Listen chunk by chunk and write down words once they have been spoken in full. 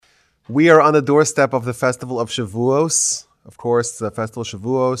We are on the doorstep of the festival of Shavuos. Of course, the festival of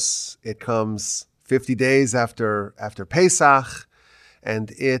Shavuos, it comes 50 days after Pesach,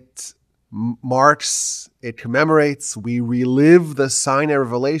 and it marks, it commemorates, we relive the Sinai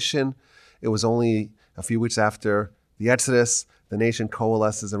revelation. It was only a few weeks after the Exodus. The nation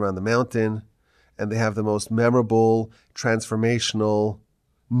coalesces around the mountain, and they have the most memorable, transformational,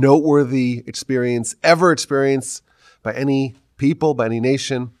 noteworthy experience ever experienced by any people, by any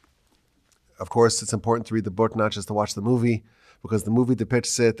nation. Of course, it's important to read the book, not just to watch the movie, because the movie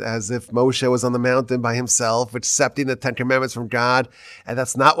depicts it as if Moshe was on the mountain by himself, accepting the Ten Commandments from God, and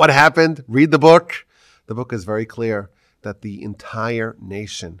that's not what happened. Read the book. The book is very clear that the entire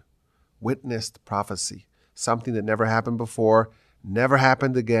nation witnessed prophecy, something that never happened before, never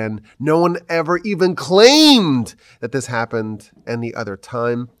happened again. No one ever even claimed that this happened any other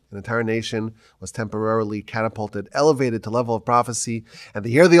time. An entire nation was temporarily catapulted, elevated to level of prophecy, and they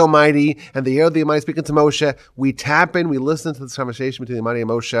hear the Almighty, and they hear the Almighty speaking to Moshe. We tap in, we listen to this conversation between the Almighty and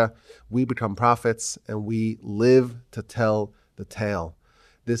Moshe. We become prophets, and we live to tell the tale.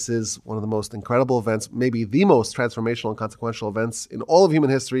 This is one of the most incredible events, maybe the most transformational and consequential events in all of human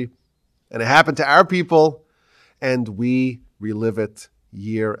history, and it happened to our people, and we relive it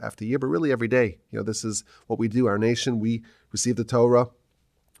year after year, but really every day. This is what we do. Our nation, we receive the Torah.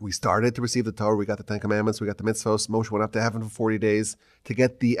 We started to receive the Torah. We got the Ten Commandments. We got the mitzvos. Moshe went up to heaven for 40 days to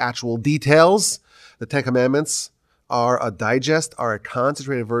get the actual details. The Ten Commandments are a digest, are a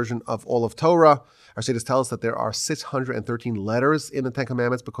concentrated version of all of Torah. Our sages tell us that there are 613 letters in the Ten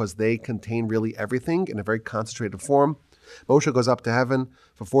Commandments because they contain really everything in a very concentrated form. Moshe goes up to heaven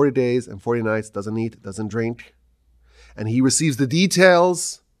for 40 days and 40 nights, doesn't eat, doesn't drink. And he receives the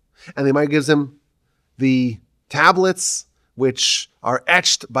details, and the Almighty gives him the tablets, which are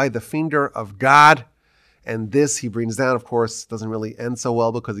etched by the finger of God. And this he brings down, of course, doesn't really end so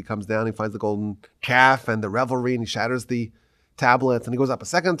well because he comes down, he finds the golden calf and the revelry, and he shatters the tablets, and he goes up a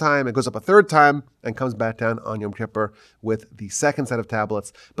second time, and goes up a third time, and comes back down on Yom Kippur with the second set of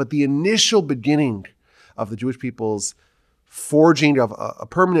tablets. But the initial beginning of the Jewish people's forging of a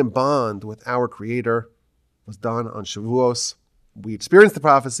permanent bond with our Creator was done on Shavuos. We experienced the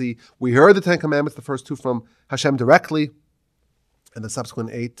prophecy. We heard the Ten Commandments, the first two from Hashem directly, and the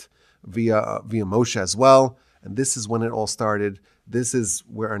subsequent 8 via Moshe as well. And this is when it all started. This is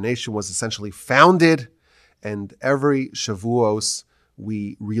where our nation was essentially founded. And every Shavuos,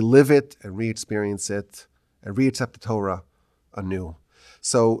 we relive it and re-experience it and re-accept the Torah anew.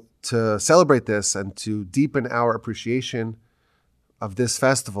 So to celebrate this and to deepen our appreciation of this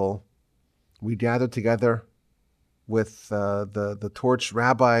festival, we gathered together with the Torch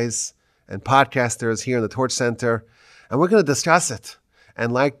rabbis and podcasters here in the Torch Center, and we're going to discuss it.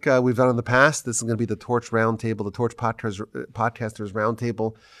 And like we've done in the past, this is going to be the Torch Roundtable, the Torch Podcasters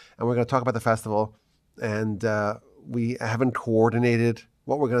Roundtable, and we're going to talk about the festival. And we haven't coordinated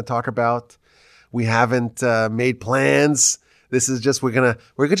what we're going to talk about. We haven't made plans. This is just we're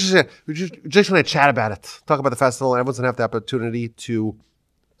just going to chat about it, talk about the festival. Everyone's going to have the opportunity to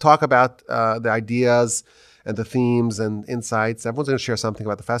talk about the ideas and the themes and insights. Everyone's going to share something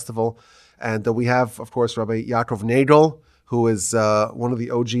about the festival. And we have, of course, Rabbi Yaakov Nagel, who is one of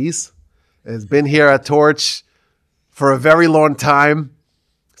the OGs, has been here at Torch for a very long time,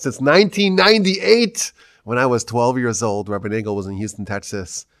 since 1998, when I was 12 years old. Rabbi Nagel was in Houston,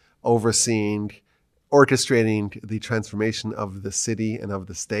 Texas, orchestrating the transformation of the city and of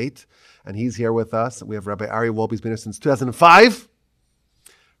the state. And he's here with us. We have Rabbi Ari Wolbe's been here since 2005.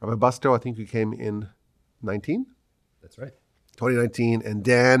 Rabbi Busto, I think you came in 19? That's right. 2019. And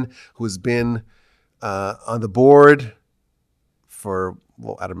Dan, who's been on the board for,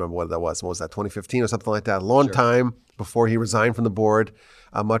 well, I don't remember what that was. What was that, 2015 or something like that? A long time before he resigned from the board,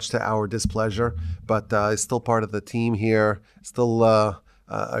 much to our displeasure. But is still part of the team here, still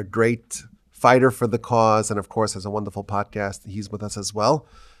a great fighter for the cause, and of course has a wonderful podcast. He's with us as well.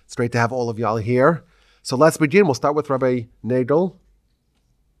 It's great to have all of y'all here. So let's begin. We'll start with Rabbi Nagel.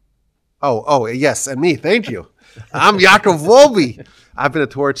 Oh, yes, and me. Thank you. I'm Yaakov Wolbe. I've been at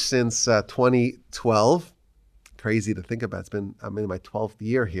Torch since 2012. Crazy to think about. I'm in my 12th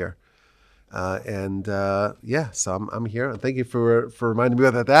year here. So I'm here. And thank you for reminding me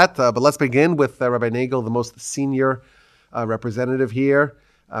about that. But let's begin with Rabbi Nagel, the most senior representative here.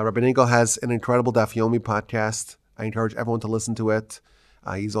 Rabbi Nagel has an incredible Daf Yomi podcast. I encourage everyone to listen to it.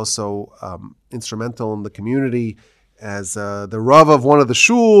 He's also instrumental in the community as the Rav of one of the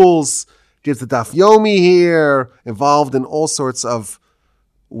shuls, gives the Daf Yomi here, involved in all sorts of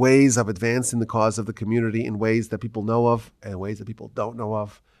ways of advancing the cause of the community in ways that people know of and ways that people don't know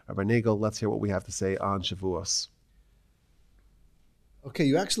of. Rabbi Nagel, let's hear what we have to say on Shavuos. Okay,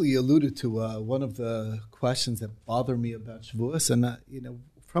 you actually alluded to one of the questions that bother me about Shavuos, and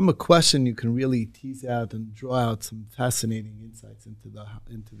from a question you can really tease out and draw out some fascinating insights into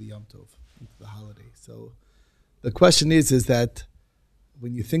the Yom Tov, into the holiday. So, the question is that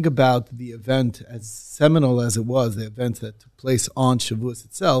when you think about the event, as seminal as it was, the event that took place on Shavuos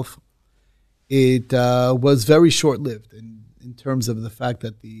itself, it was very short-lived in terms of the fact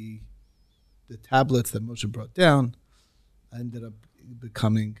that the tablets that Moshe brought down ended up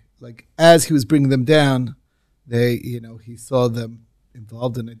becoming, like, as he was bringing them down, he saw them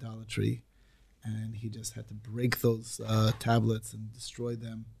involved in idolatry, and he just had to break those tablets and destroy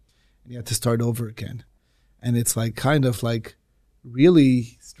them, and he had to start over again. And it's kind of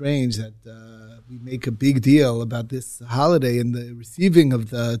really strange that we make a big deal about this holiday and the receiving of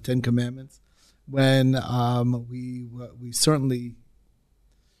the Ten Commandments when we certainly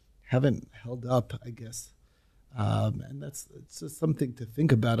haven't held up, I guess. And it's just something to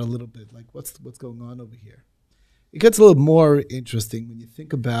think about a little bit, like what's going on over here. It gets a little more interesting when you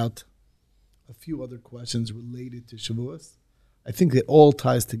think about a few other questions related to Shavuos. I think it all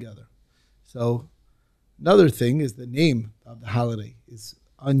ties together. So another thing is the name of the holiday is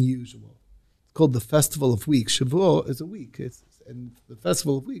unusual. It's called the Festival of Weeks. Shavuot is a week, and the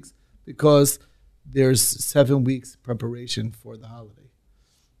Festival of Weeks because there's 7 weeks preparation for the holiday.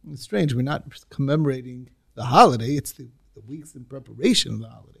 It's strange. We're not commemorating the holiday. It's the weeks in preparation of the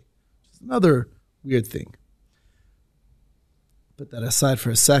holiday, which is another weird thing. Put that aside for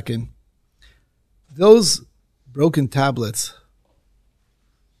a second. Those broken tablets,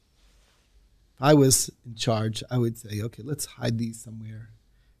 if I was in charge, I would say, okay, let's hide these somewhere.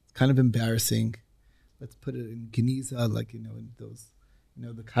 It's kind of embarrassing. Let's put it in Geniza, in those,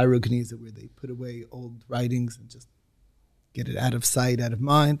 the Cairo Geniza where they put away old writings and just get it out of sight, out of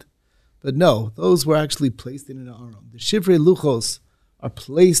mind. But no, those were actually placed in an aron. The Shivrei Luchos are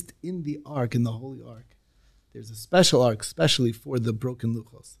placed in the ark, in the Holy Ark. There's a special ark, especially for the broken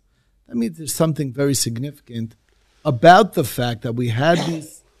Luchos. That means there's something very significant about the fact that we had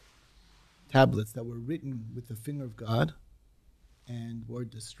these tablets that were written with the finger of God and were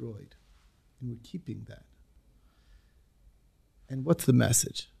destroyed. And we're keeping that. And what's the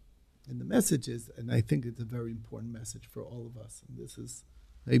message? And the message is, and I think it's a very important message for all of us, and this is,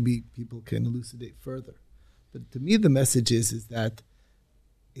 maybe people can elucidate further. But to me, the message is that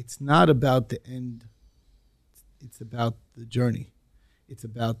it's not about the end. It's about the journey. It's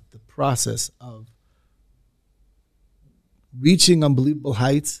about the process of reaching unbelievable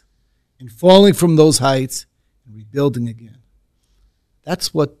heights and falling from those heights and rebuilding again.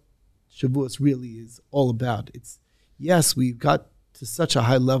 That's what Shavuos really is all about. It's, yes, we got to such a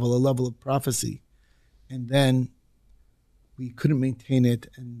high level, a level of prophecy, and then we couldn't maintain it,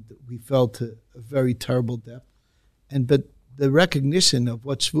 and we fell to a very terrible depth. But the recognition of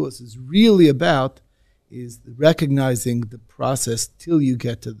what Shavuos is really about is recognizing the process till you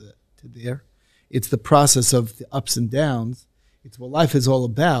get to there. It's the process of the ups and downs. It's what life is all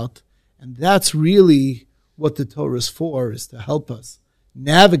about, and that's really what the Torah is for, is to help us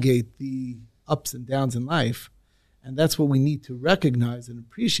navigate the ups and downs in life. And that's what we need to recognize and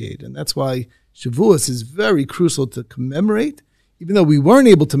appreciate. And that's why Shavuos is very crucial to commemorate, even though we weren't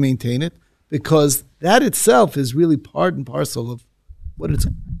able to maintain it, because that itself is really part and parcel of what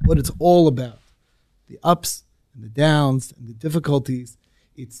it's all about. The ups and the downs and the difficulties.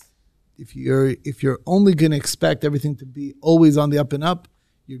 It's if you're only going to expect everything to be always on the up and up,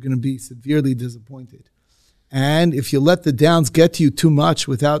 you're going to be severely disappointed. And if you let the downs get to you too much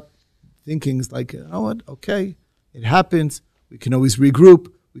without thinking, it's like, you know what, okay, it happens. We can always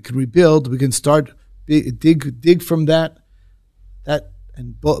regroup. We can rebuild. We can start dig from that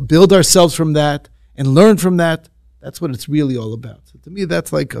and build ourselves from that and learn from that. That's what it's really all about. So to me,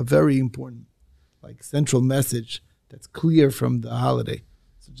 that's like a very important, central message that's clear from the holiday.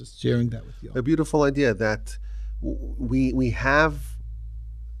 So just sharing that with you. A beautiful idea that we have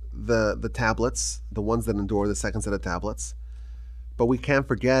the tablets, the ones that endure the second set of tablets, but we can't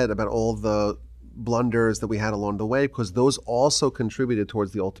forget about all the blunders that we had along the way, because those also contributed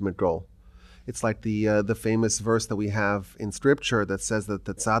towards the ultimate goal. It's like the famous verse that we have in scripture that says that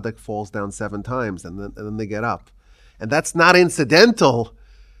the tzaddik falls down 7 times and then they get up. And that's not incidental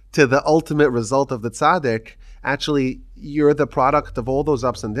to the ultimate result of the tzaddik. Actually, you're the product of all those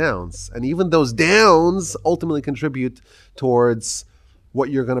ups and downs. And even those downs ultimately contribute towards what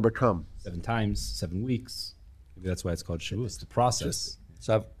you're going to become. 7 times, 7 weeks. Maybe that's why it's called Shavuos, the process.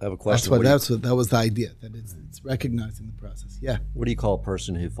 So I have a question. That was the idea, that it's recognizing the process. Yeah. What do you call a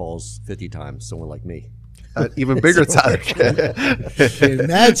person who falls 50 times, someone like me? Even bigger tzaddik.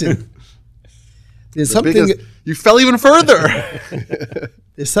 Imagine. There's The biggest- you fell even further.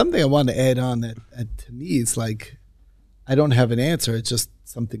 There's something I want to add on that to me it's like I don't have an answer. It's just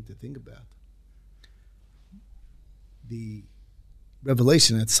something to think about. The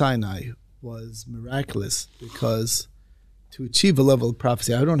revelation at Sinai was miraculous because to achieve a level of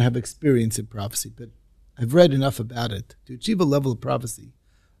prophecy, I don't have experience in prophecy, but I've read enough about it. To achieve a level of prophecy,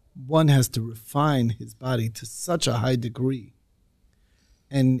 one has to refine his body to such a high degree.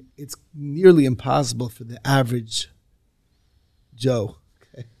 And it's nearly impossible for the average Joe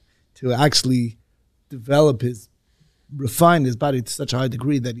to actually refine his body to such a high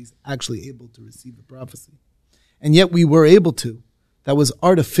degree that he's actually able to receive a prophecy. And yet we were able to. That was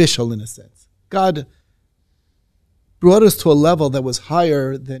artificial in a sense. God brought us to a level that was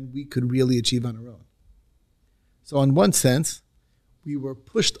higher than we could really achieve on our own. So in one sense, we were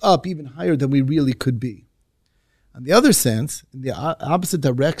pushed up even higher than we really could be. On the other sense, in the opposite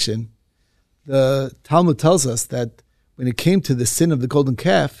direction, the Talmud tells us that when it came to the sin of the golden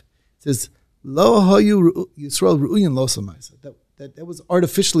calf, it says, Lo hayu Yisrael ru'uyin lo samaisa. That was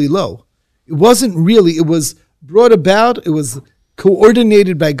artificially low. It wasn't really, it was brought about, it was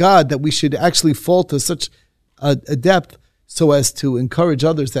coordinated by God that we should actually fall to such a depth so as to encourage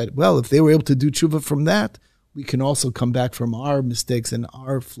others that, well, if they were able to do tshuva from that, we can also come back from our mistakes and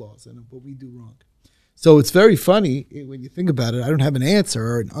our flaws and what we do wrong. So it's very funny when you think about it. I don't have an answer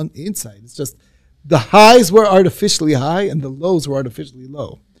or an insight. It's just the highs were artificially high and the lows were artificially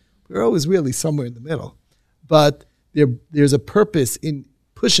low. We're always really somewhere in the middle. But there's a purpose in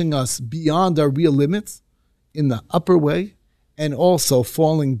pushing us beyond our real limits in the upper way and also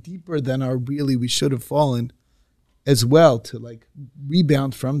falling deeper than we should have fallen as well to like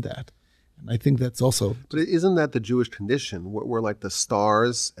rebound from that. And I think that's also... But isn't that the Jewish condition? We're like the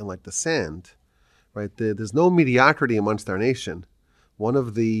stars and like the sand, right? There's no mediocrity amongst our nation. One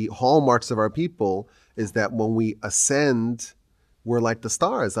of the hallmarks of our people is that when we ascend, we're like the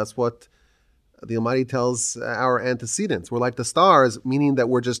stars. That's what the Almighty tells our antecedents. We're like the stars, meaning that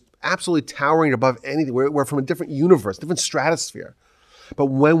we're just absolutely towering above anything. We're from a different universe, different stratosphere. But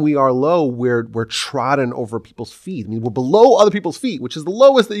when we are low, we're trodden over people's feet. I mean, we're below other people's feet, which is the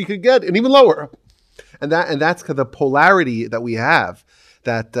lowest that you could get, and even lower. And that's the polarity that we have.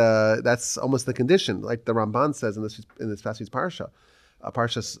 That's almost the condition, like the Ramban says in this Passage Parsha.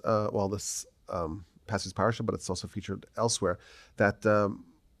 This Passage Parsha, but it's also featured elsewhere. That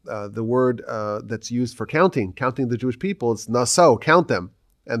the word that's used for counting the Jewish people is naso, count them.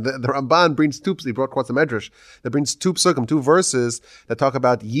 And the Ramban brings he brought quotes a medrash that brings two verses that talk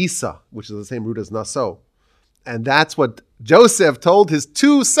about Yisa, which is the same root as Naso. And that's what Joseph told his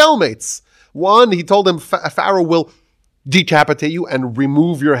two cellmates. One, he told him Pharaoh will decapitate you and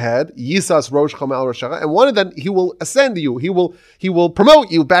remove your head. Yisas rosh chamal roshara. And one of them, he will ascend you. He will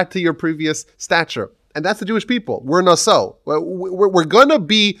promote you back to your previous stature. And that's the Jewish people. We're Naso. We're going to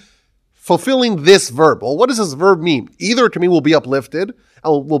be fulfilling this verb. Well, what does this verb mean? Either to me we'll be uplifted,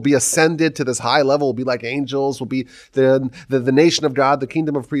 and we'll be ascended to this high level, we'll be like angels, we'll be the nation of God, the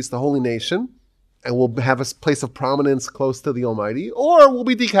kingdom of priests, the holy nation, and we'll have a place of prominence close to the Almighty, or we'll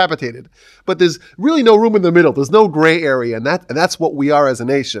be decapitated. But there's really no room in the middle. There's no gray area, and that's what we are as a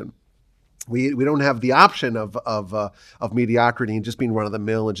nation. We don't have the option of mediocrity and just being run of the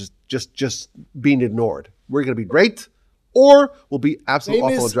mill and just being ignored. We're going to be great, or we'll be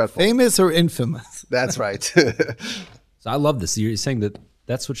absolutely awful and dreadful. Famous or infamous. That's right. So I love this. You're saying that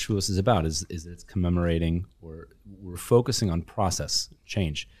that's what Shavuos is about, is that it's commemorating, or we're focusing on process,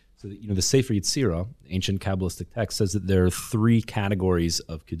 change. So that, the Sefer Yetzirah, ancient Kabbalistic text, says that there are three categories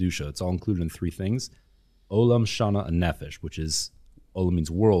of Kedusha. It's all included in three things. Olam, Shana, and Nefesh, which is, Olam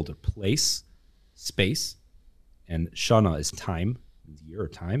means world or place, space, and Shana is time, means year or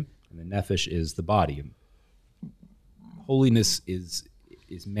time, and the Nefesh is the body. Holiness is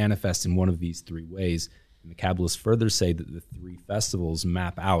manifest in one of these three ways. And the Kabbalists further say that the three festivals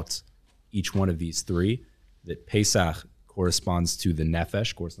map out each one of these three, that Pesach corresponds to the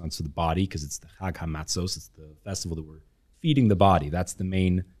Nefesh, corresponds to the body, because it's the Chag HaMatzos, it's the festival that we're feeding the body. That's the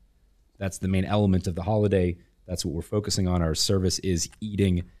main element of the holiday. That's what we're focusing on. Our service is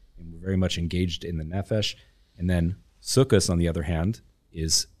eating, and we're very much engaged in the Nefesh. And then Sukkot, on the other hand,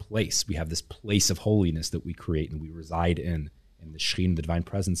 is place. We have this place of holiness that we create and we reside in, and the Shekhinah, the divine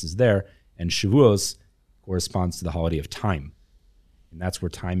presence, is there. And Shavuos corresponds to the holiday of time, and that's where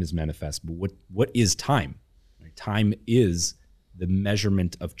time is manifest. But what is time? Right? Time is the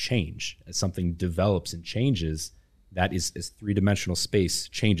measurement of change. As something develops and changes, that is, as three-dimensional space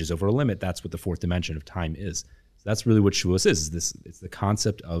changes over a limit, that's what the fourth dimension of time is. So that's really what Shavuos is. It's the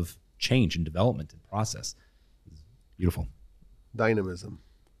concept of change and development and process. It's beautiful. Dynamism.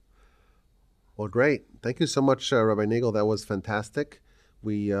 Well, great. Thank you so much, Rabbi Nagel. That was fantastic.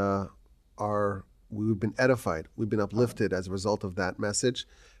 We've been edified. We've been uplifted as a result of that message.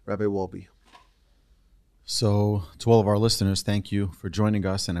 Rabbi Wolbe. So, to all of our listeners, thank you for joining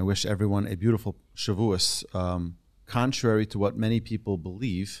us, and I wish everyone a beautiful Shavuos. Contrary to what many people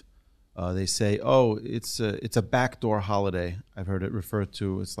believe, they say, "Oh, it's a backdoor holiday." I've heard it referred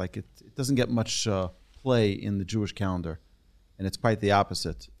to. It's like it doesn't get much play in the Jewish calendar, and it's quite the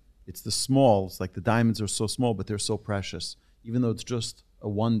opposite. It's the small. It's like the diamonds are so small, but they're so precious. Even though it's just a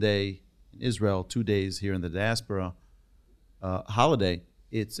 1 day in Israel, 2 days here in the diaspora holiday,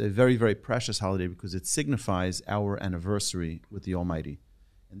 it's a very, very precious holiday because it signifies our anniversary with the Almighty.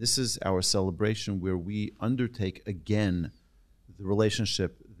 And this is our celebration where we undertake again the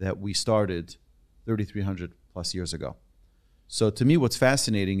relationship that we started 3,300 plus years ago. So to me, what's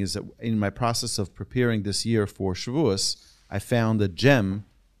fascinating is that in my process of preparing this year for Shavuos, I found a gem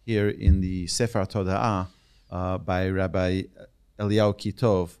here in the Sefer Toda'ah by Rabbi Eliyahu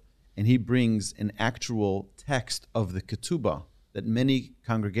Kitov, and he brings an actual text of the Ketubah that many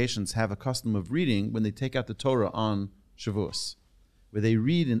congregations have a custom of reading when they take out the Torah on Shavuos, where they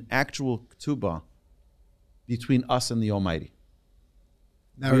read an actual Ketubah between us and the Almighty.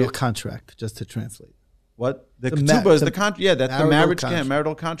 Marital contract, just to translate. What? The Ketubah is the contract. Yeah, that's the marriage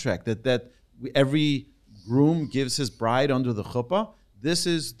marital contract. Every groom gives his bride under the chuppah. This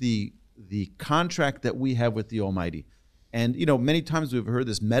is the contract that we have with the Almighty. And, many times we've heard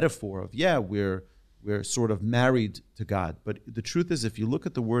this metaphor of, we're sort of married to God. But the truth is, if you look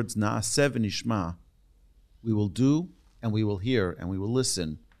at the words na'aseh v'nishma, we will do and we will hear and we will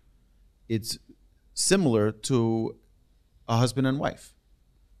listen. It's similar to a husband and wife.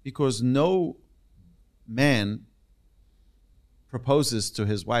 Because no man proposes to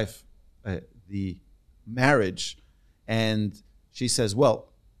his wife the marriage and she says, well,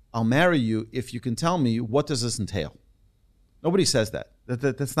 I'll marry you if you can tell me what does this entail. Nobody says that.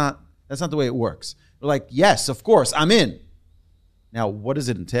 That's not the way it works. We're like, yes, of course, I'm in. Now, what does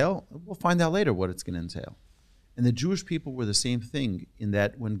it entail? We'll find out later what it's going to entail. And the Jewish people were the same thing in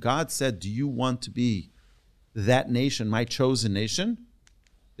that when God said, do you want to be that nation, my chosen nation?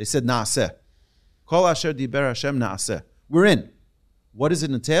 They said, na'aseh. Kol asher diber Hashem na'aseh. We're in. What does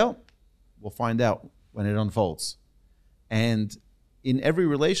it entail? We'll find out when it unfolds. And in every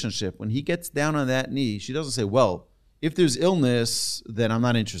relationship, when he gets down on that knee, she doesn't say, well, if there's illness, then I'm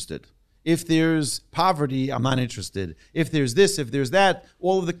not interested. If there's poverty, I'm not interested. If there's this, if there's that,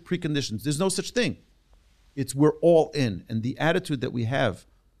 all of the preconditions. There's no such thing. It's we're all in. And the attitude that we have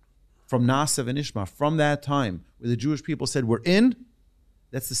from Na'aseh v'nishma, from that time, where the Jewish people said, we're in,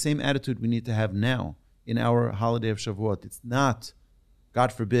 that's the same attitude we need to have now in our holiday of Shavuot. It's not,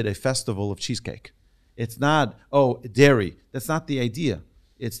 God forbid, a festival of cheesecake. It's not, dairy. That's not the idea.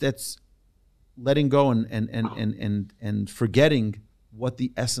 That's letting go and forgetting what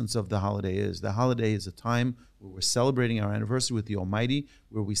the essence of the holiday is. The holiday is a time where we're celebrating our anniversary with the Almighty,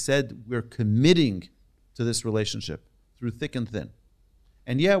 where we said we're committing to this relationship through thick and thin.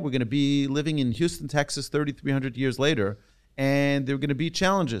 And we're going to be living in Houston, Texas 3,300 years later, and there are going to be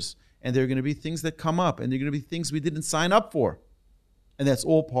challenges, and there are going to be things that come up, and there are going to be things we didn't sign up for. And that's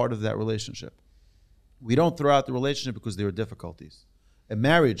all part of that relationship. We don't throw out the relationship because there are difficulties. A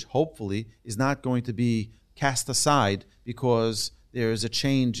marriage, hopefully, is not going to be cast aside because there's a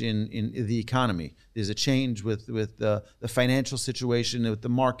change in the economy. There's a change with the financial situation, with the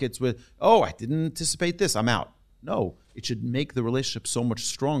markets, I didn't anticipate this, I'm out. No, it should make the relationship so much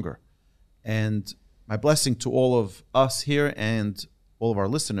stronger. And my blessing to all of us here and all of our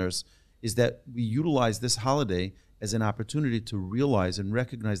listeners is that we utilize this holiday as an opportunity to realize and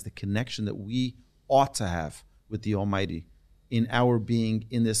recognize the connection that we ought to have with the Almighty in our being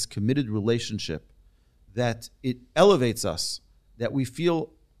in this committed relationship, that it elevates us, that we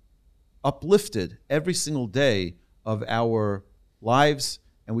feel uplifted every single day of our lives,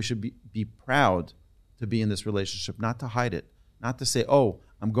 and we should be proud to be in this relationship, not to hide it, not to say,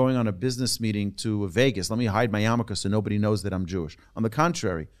 I'm going on a business meeting to Vegas, let me hide my yarmulke so nobody knows that I'm Jewish. On the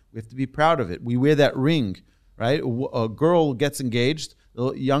contrary, we have to be proud of it. We wear that ring, right? A girl gets engaged,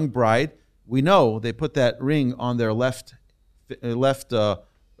 a young bride, we know they put that ring on their left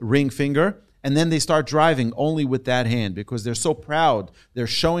ring finger, and then they start driving only with that hand because they're so proud. They're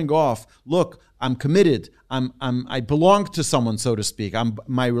showing off. Look, I'm committed. I belong to someone, so to speak.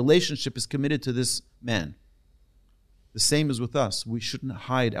 My relationship is committed to this man. The same is with us. We shouldn't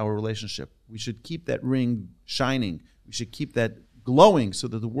hide our relationship. We should keep that ring shining. We should keep that glowing so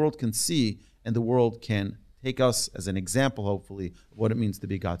that the world can see and the world can take us as an example, hopefully, of what it means to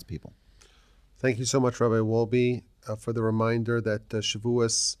be God's people. Thank you so much, Rabbi Wolbe, for the reminder that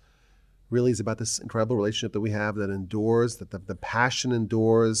Shavuos really is about this incredible relationship that we have that endures, that the passion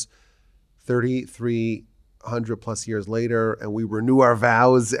endures 3,300 plus years later, and we renew our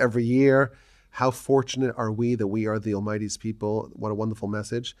vows every year. How fortunate are we that we are the Almighty's people? What a wonderful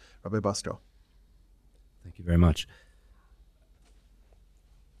message. Rabbi Bastro. Thank you very much.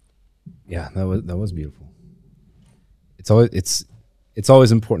 Yeah, that was beautiful. It's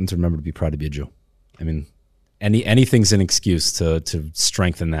always important to remember to be proud to be a Jew. I mean, anything's an excuse to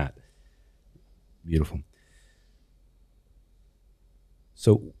strengthen that. Beautiful.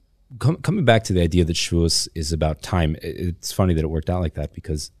 So coming back to the idea that Shavuos is about time, it's funny that it worked out like that,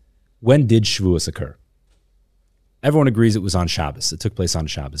 because when did Shavuos occur? Everyone agrees it was on Shabbos. It took place on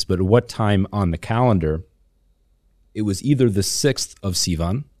Shabbos. But at what time on the calendar? It was either the 6th of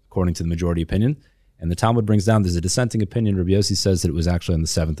Sivan, according to the majority opinion, and the Talmud brings down, there's a dissenting opinion. Rabbi Yossi says that it was actually on the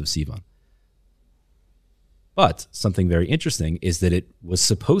 7th of Sivan. But something very interesting is that it was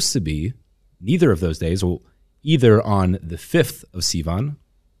supposed to be neither of those days, or either on the 5th of Sivan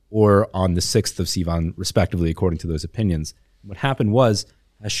or on the 6th of Sivan, respectively, according to those opinions. What happened was,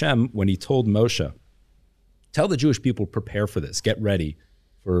 Hashem, when he told Moshe, tell the Jewish people, prepare for this, get ready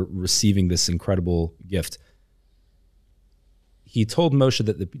for receiving this incredible gift, he told Moshe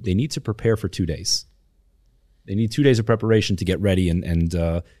that they need to prepare for 2 days. They need 2 days of preparation to get ready and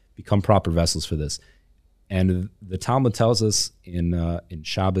become proper vessels for this. And the Talmud tells us in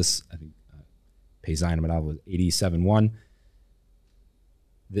Shabbos, I think Pei Zayin Amud was 87:1,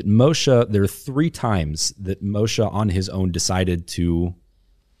 that Moshe, there are 3 times that Moshe on his own decided to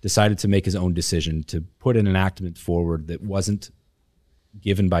make his own decision, to put an enactment forward that wasn't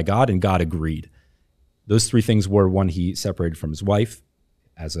given by God, and God agreed. Those 3 things were: 1, he separated from his wife.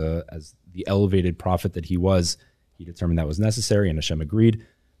 As the elevated prophet that he was, he determined that was necessary, and Hashem agreed.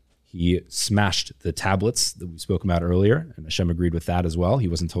 He smashed the tablets that we spoke about earlier, and Hashem agreed with that as well. He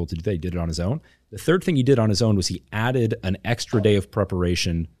wasn't told to do that. He did it on his own. The 3rd thing he did on his own was he added an extra day of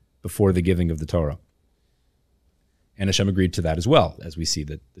preparation before the giving of the Torah. And Hashem agreed to that as well, as we see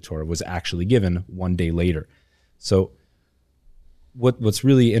that the Torah was actually given 1 day later. So what's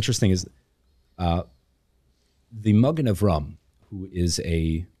really interesting is the Magen Avram, who is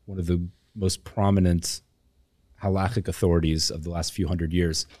one of the most prominent halachic authorities of the last few hundred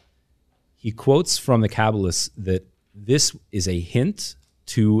years, he quotes from the Kabbalists that this is a hint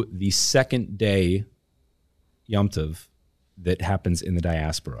to the 2nd day Yom Tov that happens in the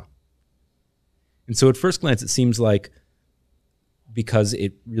diaspora. And so at first glance, it seems like because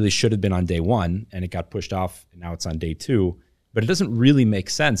it really should have been on day 1 and it got pushed off and now it's on day 2, but it doesn't really make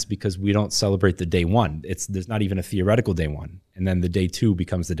sense because we don't celebrate the day 1. There's not even a theoretical day 1. And then the day 2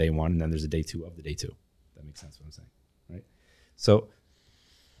 becomes the day 1, and then there's a day 2 of the day 2. That makes sense what I'm saying, right? So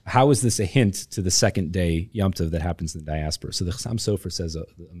how is this a hint to the 2nd day Yom Tov that happens in the diaspora? So the Chassam Sofer says,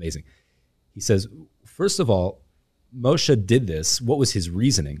 amazing. He says, first of all, Moshe did this. What was his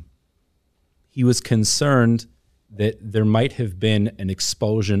reasoning? He was concerned that there might have been an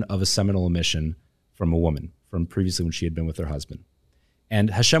expulsion of a seminal emission from a woman from previously when she had been with her husband. And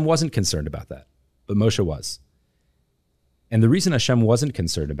Hashem wasn't concerned about that, but Moshe was. And the reason Hashem wasn't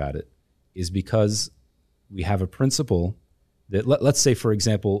concerned about it is because we have a principle that, let's say, for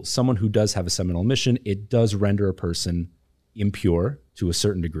example, someone who does have a seminal emission, it does render a person impure to a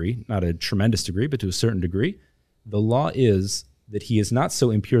certain degree, not a tremendous degree, but to a certain degree. The law is that he is not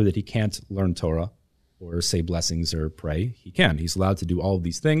so impure that he can't learn Torah or say blessings or pray. He can. He's allowed to do all of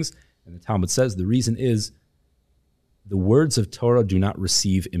these things. And the Talmud says the reason is the words of Torah do not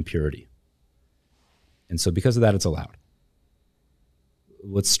receive impurity. And so because of that, it's allowed.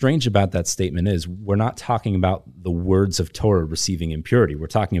 What's strange about that statement is we're not talking about the words of Torah receiving impurity. We're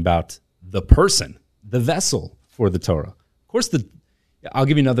talking about the person, the vessel for the Torah. Of course, I'll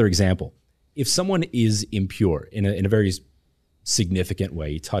give you another example. If someone is impure in a very significant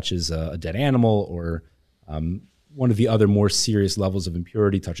way, he touches a dead animal or one of the other more serious levels of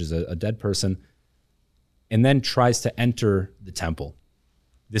impurity, touches a dead person, and then tries to enter the temple,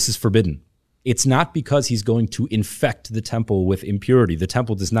 this is forbidden. It's not because he's going to infect the temple with impurity. The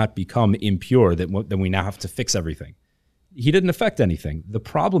temple does not become impure that then we now have to fix everything. He didn't affect anything. The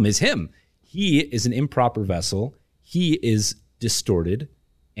problem is him. He is an improper vessel. He is distorted,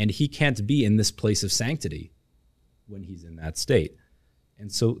 and he can't be in this place of sanctity when he's in that state.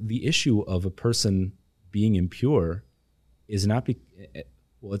 And so the issue of a person being impure is not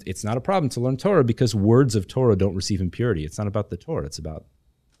it's not a problem to learn Torah because words of Torah don't receive impurity. It's not about the Torah. It's about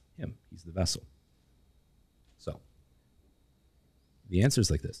him. He's the vessel. So the answer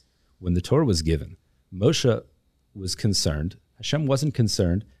is like this. When the Torah was given, Moshe was concerned. Hashem wasn't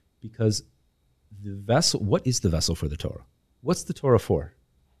concerned because the vessel, what is the vessel for the Torah? What's the Torah for?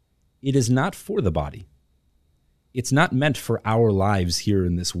 it is not for the body. It's not meant for our lives here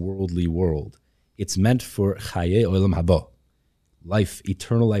in this worldly world. It's meant for chaye olam haba, life,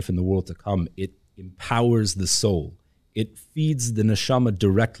 eternal life in the world to come. It empowers the soul. It feeds the neshama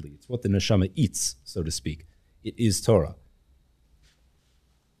directly. It's what the neshama eats, so to speak. It is Torah.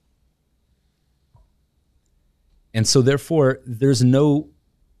 And so therefore, there's no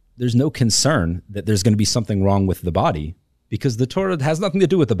concern that there's going to be something wrong with the body, because the Torah has nothing to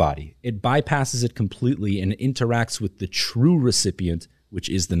do with the body. It bypasses it completely and interacts with the true recipient, which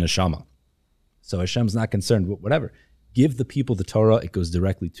is the neshama. So Hashem's not concerned, whatever. Give the people the Torah, it goes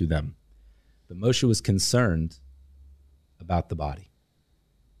directly to them. But Moshe was concerned about the body,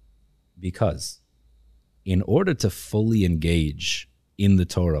 because in order to fully engage in the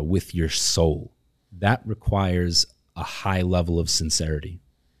Torah with your soul, that requires a high level of sincerity.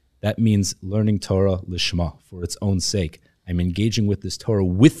 That means learning Torah lishma, for its own sake. I'm engaging with this Torah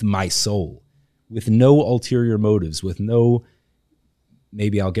with my soul, with no ulterior motives, with no,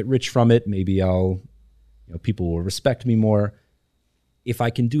 maybe I'll get rich from it, maybe people will respect me more. If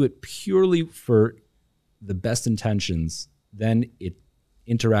I can do it purely for the best intentions, then it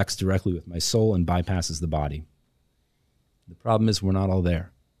interacts directly with my soul and bypasses the body. The problem is we're not all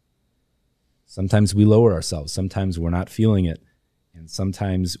there. Sometimes we lower ourselves. Sometimes we're not feeling it. And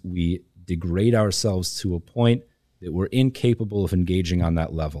sometimes we degrade ourselves to a point that we're incapable of engaging on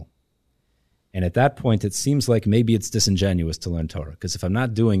that level. And at that point, it seems like maybe it's disingenuous to learn Torah, because if I'm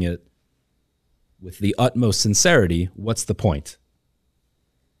not doing it with the utmost sincerity, what's the point?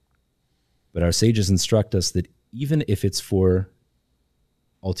 But our sages instruct us that even if it's for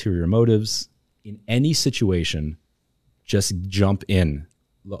ulterior motives, in any situation, just jump in.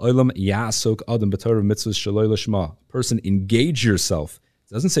 Person, engage yourself.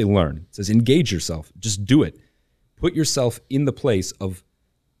 It doesn't say learn. It says engage yourself. Just do it. Put yourself in the place of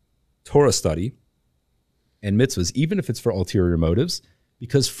Torah study and mitzvahs, even if it's for ulterior motives,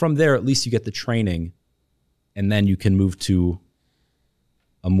 because from there, at least you get the training, and then you can move to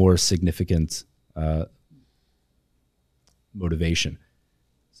a more significant motivation.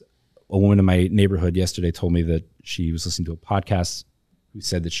 A woman in my neighborhood yesterday told me that she was listening to a podcast who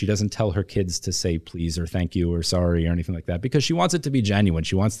said that she doesn't tell her kids to say please or thank you or sorry or anything like that, because she wants it to be genuine.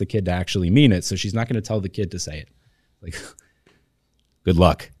 She wants the kid to actually mean it, so she's not going to tell the kid to say it. Like, good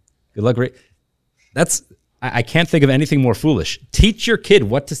luck. Good luck. I can't think of anything more foolish. Teach your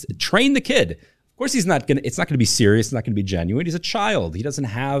kid train the kid. Of course it's not going to be serious. It's not going to be genuine. He's a child. He doesn't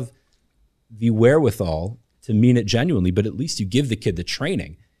have the wherewithal to mean it genuinely, but at least you give the kid the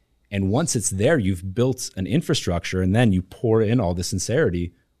training. And once it's there, you've built an infrastructure, and then you pour in all the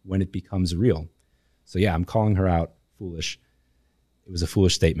sincerity when it becomes real. So yeah, I'm calling her out foolish. It was a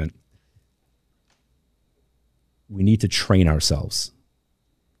foolish statement. We need to train ourselves.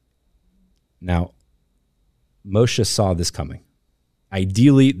 Now, Moshe saw this coming.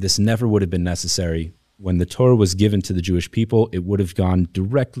 Ideally, this never would have been necessary. When the Torah was given to the Jewish people, it would have gone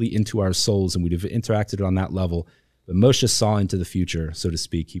directly into our souls, and we'd have interacted on that level. But Moshe saw into the future, so to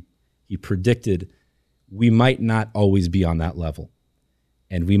speak. He predicted we might not always be on that level,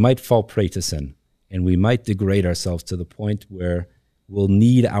 and we might fall prey to sin, and we might degrade ourselves to the point where we'll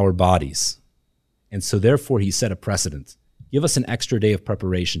need our bodies. And so therefore he set a precedent. Give us an extra day of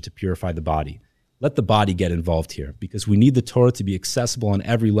preparation to purify the body. Let the body get involved here, because we need the Torah to be accessible on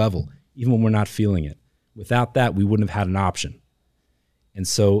every level, even when we're not feeling it. Without that, we wouldn't have had an option. And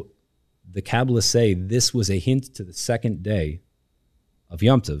so the Kabbalists say this was a hint to the second day of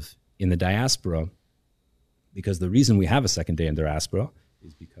Yom Tov in the diaspora, because the reason we have a second day in diaspora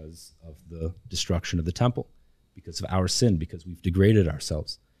is because of the destruction of the temple, because of our sin, because we've degraded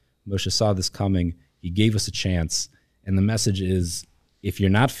ourselves. Moshe saw this coming. He gave us a chance. And the message is, if you're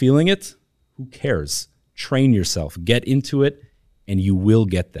not feeling it, who cares? Train yourself. Get into it, and you will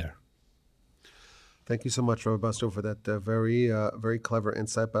get there. Thank you so much, Rabbi Busto, for that very clever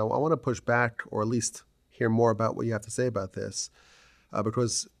insight. But I want to push back, or at least hear more about what you have to say about this,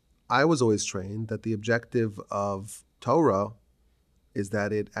 because I was always trained that the objective of Torah is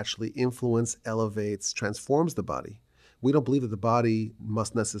that it actually influences, elevates, transforms the body. We don't believe that the body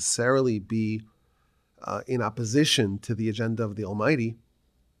must necessarily be in opposition to the agenda of the Almighty.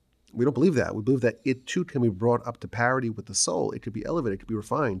 We don't believe that. We believe that it too can be brought up to parity with the soul. It could be elevated, it could be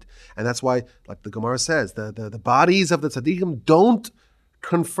refined. And that's why, like the Gemara says, the bodies of the tzaddikim don't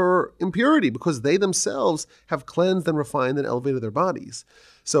confer impurity, because they themselves have cleansed and refined and elevated their bodies.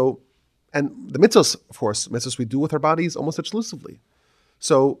 So, and the mitzvahs, of course, mitzvahs we do with our bodies almost exclusively.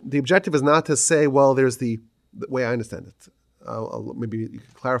 So the objective is not to say, well, there's the way I understand it. Maybe you can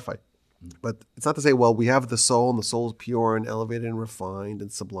clarify. But it's not to say, well, we have the soul, and the soul is pure and elevated and refined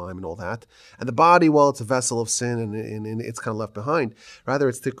and sublime and all that. And the body, well, it's a vessel of sin and it's kind of left behind. Rather,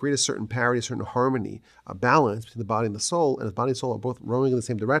 it's to create a certain parity, a certain harmony, a balance between the body and the soul. And the body and soul are both rowing in the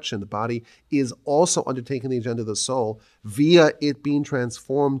same direction. The body is also undertaking the agenda of the soul via it being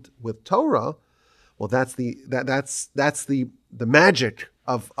transformed with Torah. Well, that's the magic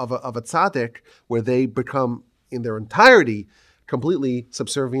of a tzaddik, where they become in their entirety completely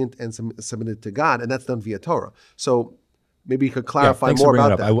subservient and submitted to God, and that's done via Torah. So maybe you could clarify more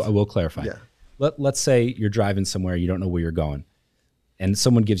about that. I will clarify. Yeah. Let's say you're driving somewhere, you don't know where you're going, and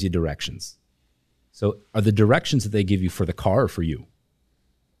someone gives you directions. So are the directions that they give you for the car or for you?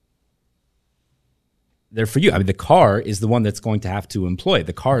 They're for you. I mean, the car is the one that's going to have to employ it.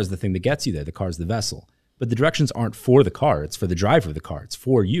 The car is the thing that gets you there. The car is the vessel. But the directions aren't for the car. It's for the driver of the car. It's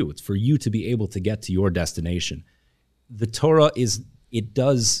for you. It's for you to be able to get to your destination. The Torah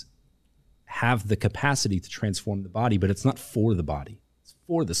does have the capacity to transform the body, but it's not for the body. It's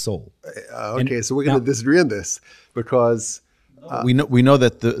for the soul. So we're going to disagree on this because we know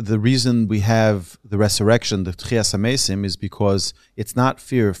that the reason we have the resurrection, the Tchias HaMesim, is because it's not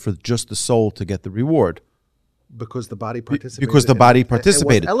fear for just the soul to get the reward. Because the body participated. Because the body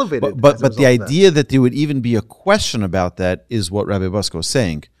participated. And was elevated. But the idea that there would even be a question about that is what Rabbi Bosco is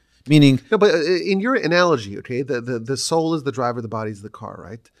saying. Meaning, no, but in your analogy, okay, the soul is the driver, the body is the car,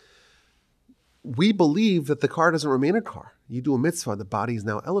 right? We believe that the car doesn't remain a car. You do a mitzvah, the body is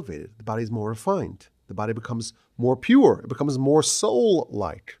now elevated. The body is more refined. The body becomes more pure. It becomes more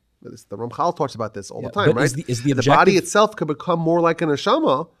soul-like. The Ramchal talks about this all the time, right? The body itself could become more like an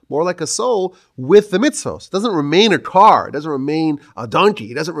neshama, more like a soul with the mitzvos. It doesn't remain a car. It doesn't remain a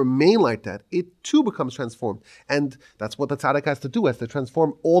donkey. It doesn't remain like that. It too becomes transformed. And that's what the tzaddik has to do, has to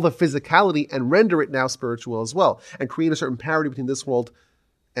transform all the physicality and render it now spiritual as well, and create a certain parity between this world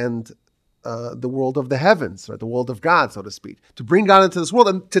and the world of the heavens, right? The world of God, so to speak, to bring God into this world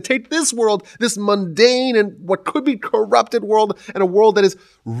and to take this world, this mundane and what could be corrupted world, and a world that is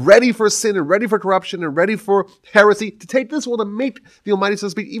ready for sin and ready for corruption and ready for heresy, to take this world and make the Almighty, so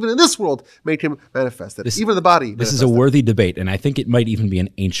to speak, even in this world, make Him manifested, even the body. This is a worthy debate, and I think it might even be an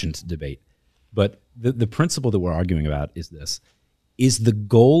ancient debate. But the principle that we're arguing about is this: is the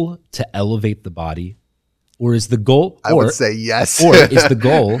goal to elevate the body, or is the goal? I would say yes. Or is the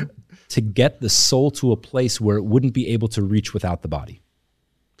goal to get the soul to a place where it wouldn't be able to reach without the body?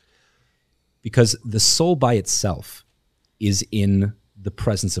 Because the soul by itself is in the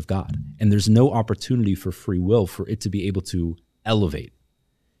presence of God, and there's no opportunity for free will for it to be able to elevate.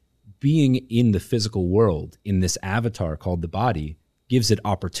 Being in the physical world, in this avatar called the body, gives it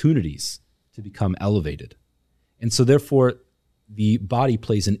opportunities to become elevated. And so therefore, the body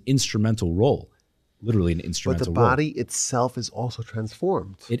plays an instrumental role. Literally an instrumental role. But the body itself is also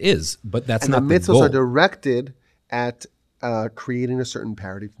transformed. It is, but that's and not the the goal. mitzvahs are directed at creating a certain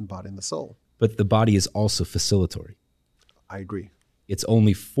parity between the body and the soul. But the body is also facilitatory. I agree. It's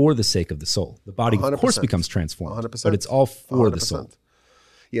only for the sake of the soul. The body, 100%. of course, becomes transformed, 100%. but it's all for 100%. the soul.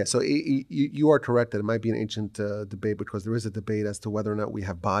 Yeah, so you are correct that it might be an ancient debate, because there is a debate as to whether or not we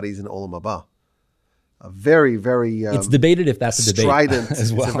have bodies in Olam Haba. A very, very it's debated if that's a debate strident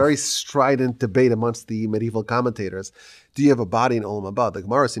as well. It's a very strident debate amongst the medieval commentators. Do you have a body in Olam Haba? The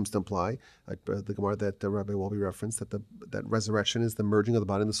Gemara seems to imply, the Gemara that Rabbi Wolbe referenced, that resurrection is the merging of the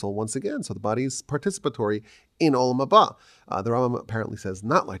body and the soul once again. So the body is participatory in Olam Haba. The Rambam apparently says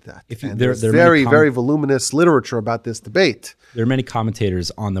not like that. There's very, very voluminous literature about this debate. There are many commentators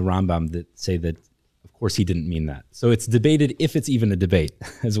on the Rambam that say that, of course, he didn't mean that. So it's debated if it's even a debate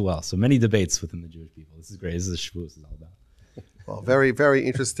as well. So many debates within the Jewish people. This is great. This is what Shavuos is all about. Well, very, very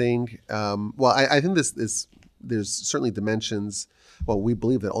interesting. I think there's certainly dimensions. Well, we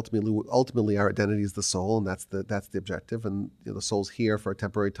believe that ultimately our identity is the soul, and that's the objective. And the soul's here for a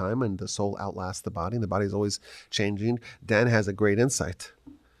temporary time, and the soul outlasts the body, and the body is always changing. Dan has a great insight.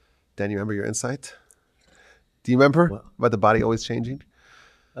 Dan, you remember your insight? Do you remember about the body always changing?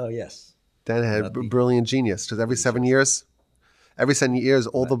 Oh, yes. Dan had brilliant genius, because every 7 years,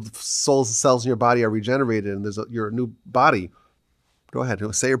 all the soul cells in your body are regenerated, and you're a new body. Go ahead,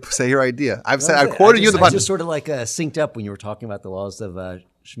 say your idea. I quoted you in the podcast. I just sort of like synced up when you were talking about the laws of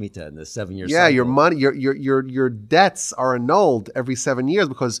Shemitah and the 7 years. Yeah, cycle. Your money, your debts are annulled every 7 years,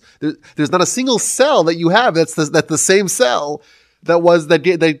 because there's not a single cell that you have that's the same cell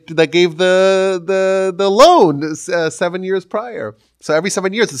that gave the loan 7 years prior. So every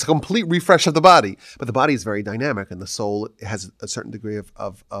 7 years, it's a complete refresh of the body. But the body is very dynamic, and the soul has a certain degree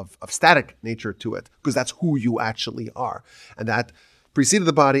of static nature to it, because that's who you actually are. And that preceded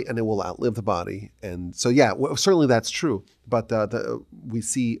the body and it will outlive the body. And so, yeah, certainly that's true. But we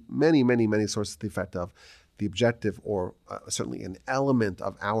see many, many, many sources of the effect of the objective, or certainly an element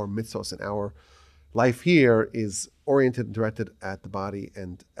of our mitzvos and our life here is oriented and directed at the body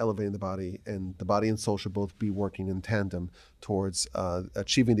and elevating the body, and the body and soul should both be working in tandem towards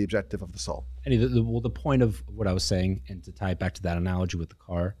achieving the objective of the soul. And the point of what I was saying, and to tie it back to that analogy with the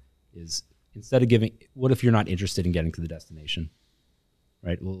car, is instead of giving, what if you're not interested in getting to the destination,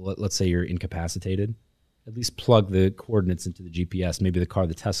 right? Well, let's say you're incapacitated. At least plug the coordinates into the GPS. Maybe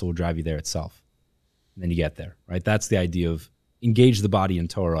the Tesla will drive you there itself. And then you get there, right? That's the idea of engage the body in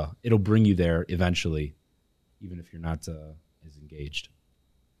Torah. It'll bring you there eventually, even if you're not as engaged.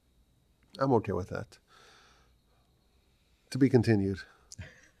 I'm okay with that. To be continued.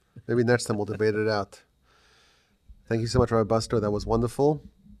 Maybe next time we'll debate it out. Thank you so much, Rabbi Buster. That was wonderful.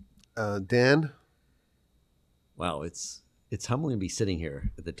 Dan? Wow, it's humbling to be sitting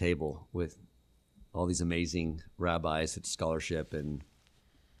here at the table with all these amazing rabbis at scholarship, and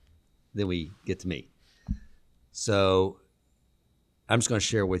then we get to me. So I'm just going to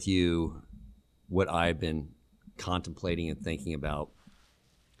share with you what I've been contemplating and thinking about.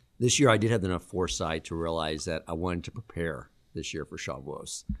 This year I did have enough foresight to realize that I wanted to prepare this year for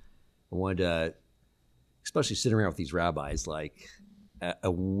Shavuos. I wanted to, especially sitting around with these rabbis, like I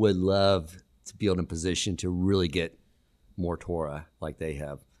would love to be in a position to really get more Torah like they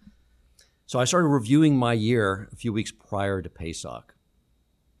have. So I started reviewing my year a few weeks prior to Pesach,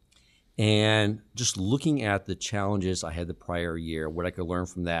 and just looking at the challenges I had the prior year, what I could learn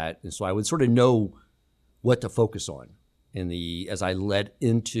from that. And so I would sort of know what to focus on as I led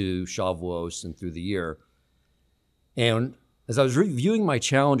into Shavuos and through the year. And as I was reviewing my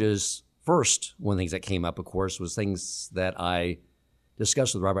challenges, first, one of the things that came up, of course, was things that I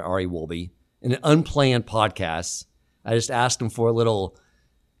discussed with Rabbi Ari Wolbe in an unplanned podcast. I just asked him for a little,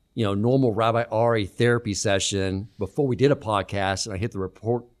 normal Rabbi Ari therapy session before we did a podcast, and I hit the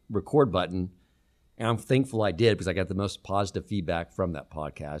record button, and I'm thankful I did because I got the most positive feedback from that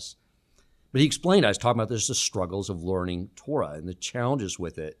podcast. But he explained, I was talking about the struggles of learning Torah and the challenges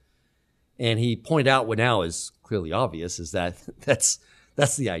with it. And he pointed out what now is clearly obvious, is that that's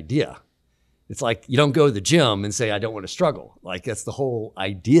the idea. It's like you don't go to the gym and say, I don't want to struggle. Like that's the whole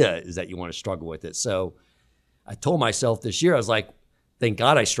idea, is that you want to struggle with it. So I told myself this year, I was like, thank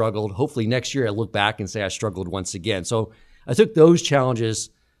God I struggled. Hopefully next year I look back and say I struggled once again. So I took those challenges,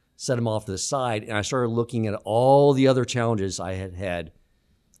 set them off to the side, and I started looking at all the other challenges I had had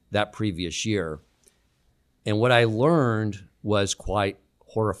that previous year. And what I learned was quite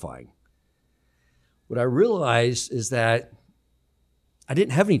horrifying. What I realized is that I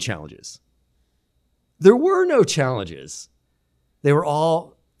didn't have any challenges. There were no challenges. They were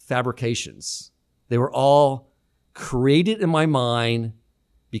all fabrications. They were all created in my mind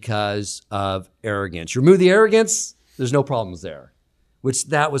because of arrogance. You remove the arrogance, there's no problems there. Which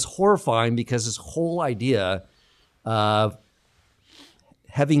that was horrifying, because this whole idea of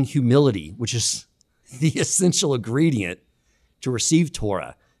having humility, which is the essential ingredient to receive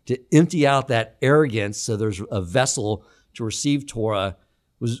Torah, to empty out that arrogance so there's a vessel to receive Torah,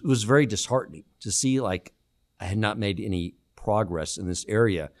 was very disheartening to see. Like I had not made any progress in this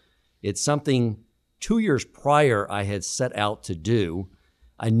area. It's something 2 years prior I had set out to do.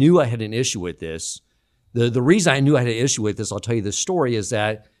 I knew I had an issue with this. The reason I knew I had an issue with this, I'll tell you the story, is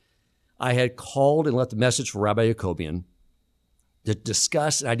that I had called and left a message for Rabbi Jacobian to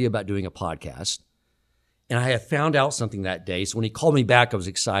discuss an idea about doing a podcast. And I had found out something that day. So when he called me back, I was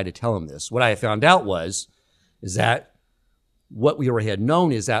excited to tell him this. What I had found out is that what we already had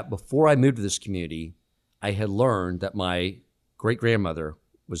known is that before I moved to this community, I had learned that my great-grandmother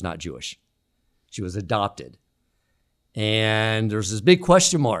was not Jewish. She was adopted. And there's this big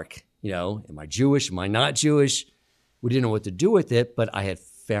question mark, am I Jewish? Am I not Jewish? We didn't know what to do with it, but I had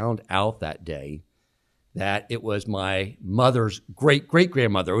found out that day that it was my mother's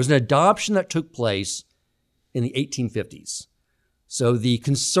great-great-grandmother. It was an adoption that took place in the 1850s. So the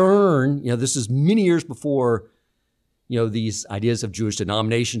concern, this is many years before, these ideas of Jewish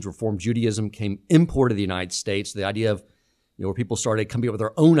denominations, Reformed Judaism came imported to the United States. The idea of, where people started coming up with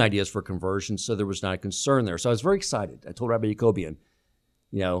their own ideas for conversion, so there was not a concern there. So I was very excited. I told Rabbi Jacobian,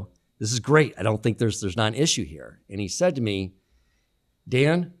 this is great. I don't think there's not an issue here. And he said to me,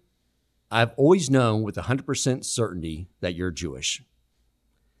 Dan, I've always known with 100% certainty that you're Jewish.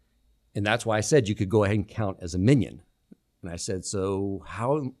 And that's why I said you could go ahead and count as a minion. And I said, so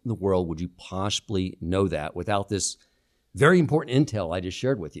how in the world would you possibly know that without this very important intel I just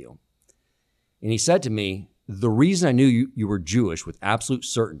shared with you? And he said to me, the reason I knew you were Jewish with absolute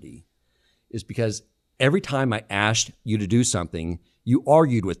certainty is because every time I asked you to do something, you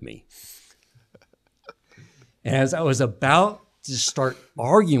argued with me. And as I was about to start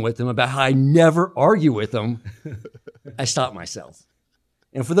arguing with him about how I never argue with him, I stopped myself.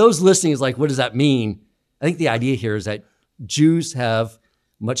 And for those listening, it's like, what does that mean? I think the idea here is that Jews have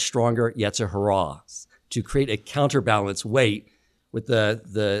much stronger Yetzer Hara to create a counterbalance weight with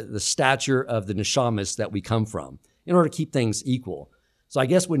the stature of the neshamas that we come from in order to keep things equal. So I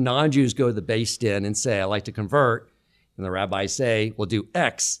guess when non-Jews go to the Beis Din and say, I like to convert, and the rabbis say, well, do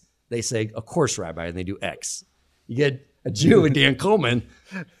X, they say, of course, Rabbi, and they do X. You get a Jew and Dan Coleman,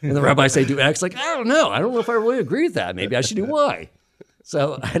 and the rabbis say, do X. Like, I don't know if I really agree with that. Maybe I should do Y.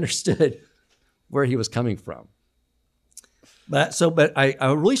 So I understood where he was coming from. But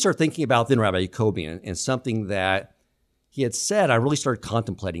I really started thinking about then Rabbi Jacobi and something that he had said. I really started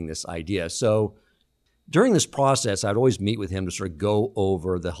contemplating this idea. So during this process, I'd always meet with him to sort of go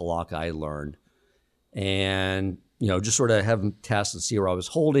over the halakha I learned and, just sort of have him test and see where I was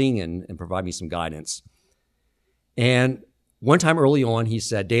holding and provide me some guidance. And one time early on, he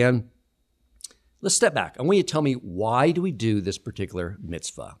said, Dan, let's step back. I want you to tell me, why do we do this particular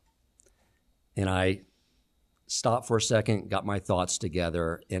mitzvah? And I stopped for a second, got my thoughts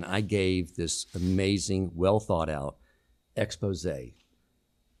together, and I gave this amazing, well thought out expose on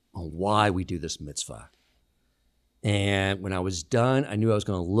why we do this mitzvah. And when I was done, I knew I was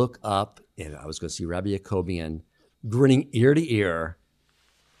going to look up and I was going to see Rabbi Jacobian grinning ear to ear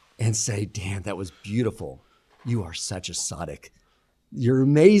and say, Dan, that was beautiful. You are such a tzaddik. You're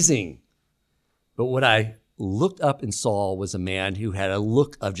amazing. But what I looked up and saw was a man who had a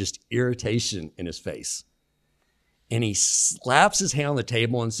look of just irritation in his face. And he slaps his hand on the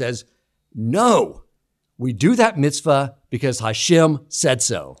table and says, no, we do that mitzvah because Hashem said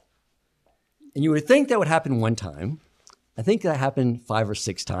so. And you would think that would happen one time. I think that happened 5 or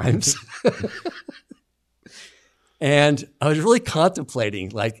 6 times. And I was really contemplating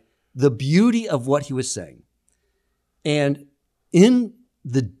like the beauty of what he was saying. And in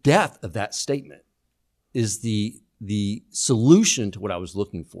the depth of that statement is the solution to what I was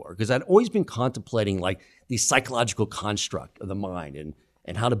looking for. Because I'd always been contemplating like the psychological construct of the mind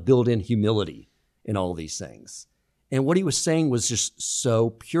and how to build in humility in all these things. And what he was saying was just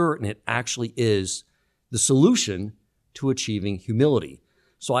so pure, and it actually is the solution to achieving humility.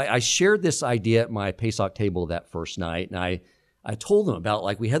 So I shared this idea at my Pesach table that first night, and I told them about,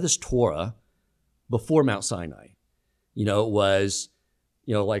 like, we had this Torah before Mount Sinai. It was,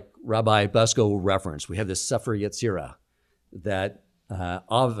 like Rabbi Busko referenced, we have this Sefer Yetzirah that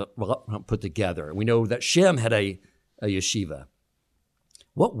Av put together. And we know that Shem had a yeshiva.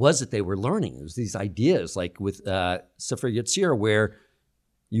 What was it they were learning? It was these ideas like with Sefer Yetzirah where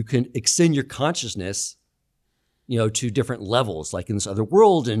you can extend your consciousness, to different levels, like in this other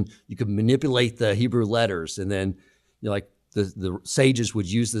world, and you can manipulate the Hebrew letters. And then, like the sages would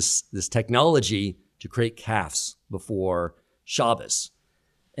use this technology to create calves before Shabbos.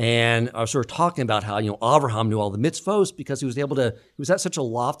 And I was sort of talking about how, Avraham knew all the mitzvos because he was at such a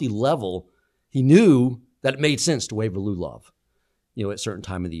lofty level, he knew that it made sense to wave a lulav, at a certain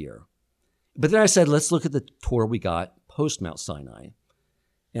time of the year. But then I said, let's look at the Torah we got post Mount Sinai.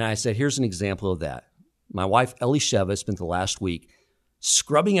 And I said, here's an example of that. My wife, Elisheva, spent the last week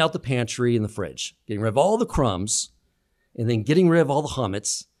scrubbing out the pantry and the fridge, getting rid of all the crumbs, and then getting rid of all the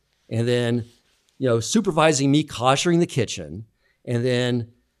chametz, and then, supervising me koshering the kitchen, and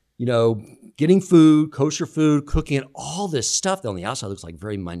then, getting food, kosher food, cooking, and all this stuff that on the outside looks like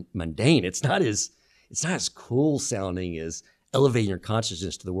very mundane. It's not as cool sounding as elevating your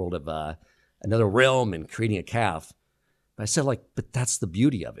consciousness to the world of another realm and creating a calf. But I said, but that's the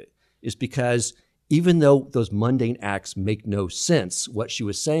beauty of it, is because even though those mundane acts make no sense, what she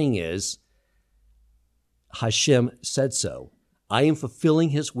was saying is, Hashem said so. I am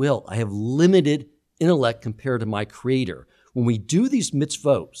fulfilling his will. I have limited intellect compared to my creator. When we do these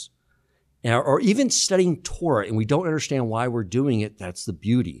mitzvot, or even studying Torah, and we don't understand why we're doing it, that's the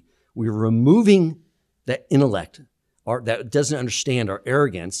beauty. We're removing that intellect that doesn't understand our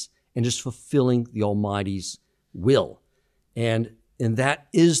arrogance and just fulfilling the Almighty's will. And that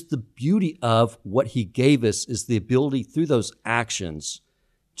is the beauty of what he gave us, is the ability through those actions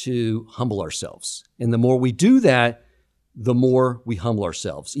to humble ourselves. And the more we do that, the more we humble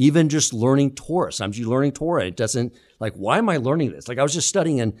ourselves. Even just learning Torah. Sometimes you're learning Torah. It doesn't, why am I learning this? I was just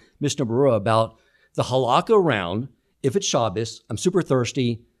studying in Mishnah Berurah about the halakha around, if it's Shabbos, I'm super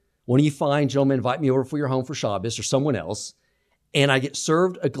thirsty. One of you fine gentlemen invite me over for your home for Shabbos, or someone else, and I get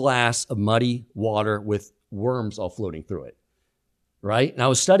served a glass of muddy water with worms all floating through it. Right? And I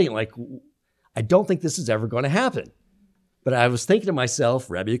was studying, I don't think this is ever going to happen. But I was thinking to myself,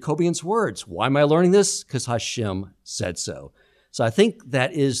 Rabbi Jacobian's words, why am I learning this? Because Hashem said so. So I think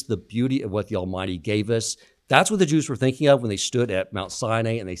that is the beauty of what the Almighty gave us. That's what the Jews were thinking of when they stood at Mount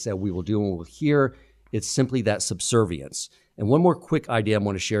Sinai and they said, we will do and we will hear. It's simply that subservience. And one more quick idea I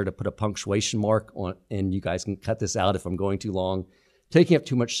want to share to put a punctuation mark on, and you guys can cut this out if I'm going too long, taking up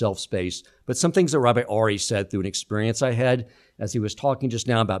too much shelf space. But some things that Rabbi Ari said through an experience I had as he was talking just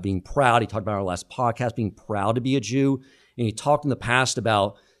now about being proud. He talked about our last podcast, being proud to be a Jew. And he talked in the past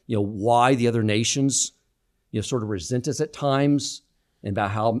about, why the other nations, sort of resent us at times, and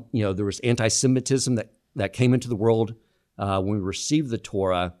about how, there was anti-Semitism that came into the world when we received the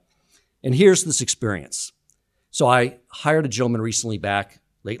Torah. And here's this experience. So I hired a gentleman recently back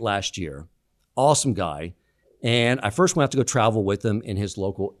late last year, awesome guy. And I first went out to go travel with him in his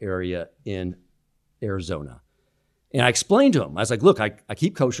local area in Arizona. And I explained to him, I was like, look, I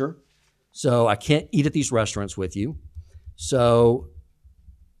keep kosher, so I can't eat at these restaurants with you. So,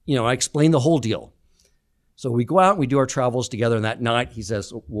 I explained the whole deal. So we go out and we do our travels together. And that night he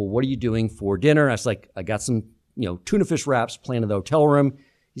says, well, what are you doing for dinner? I was like, I got some, tuna fish wraps planned in the hotel room.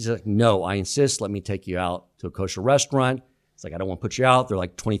 He's like, no, I insist. Let me take you out to a kosher restaurant. It's like, I don't want to put you out. They're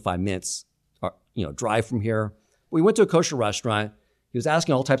like 25 minutes, drive from here. We went to a kosher restaurant. He was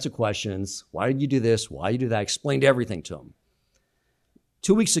asking all types of questions. Why did you do this? Why did you do that? I explained everything to him.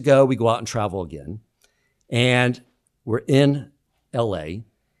 2 weeks ago, we go out and travel again. And we're in LA.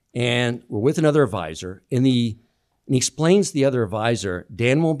 And we're with another advisor. And he explains to the other advisor,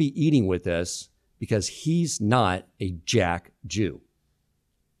 Dan won't be eating with us because he's not a Jack Jew.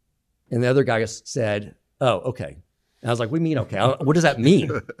 And the other guy said, oh, okay. And I was like, what do you mean, okay? What does that mean?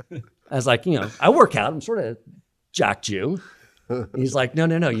 I was like, I work out. I'm sort of Jack Jew. And he's like, no.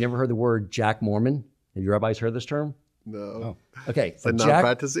 You never heard the word Jack Mormon? Have your rabbis heard this term? No. Oh. Okay. It's like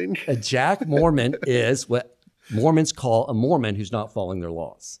non-practicing? A Jack Mormon is what Mormons call a Mormon who's not following their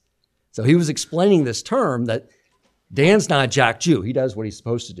laws. So he was explaining this term that Dan's not a Jack Jew. He does what he's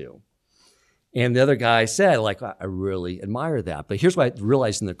supposed to do. And the other guy said, I really admire that. But here's what I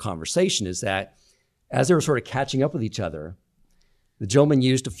realized in the conversation is that as they were sort of catching up with each other, the gentleman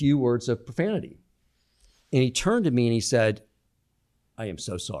used a few words of profanity. And he turned to me and he said, I am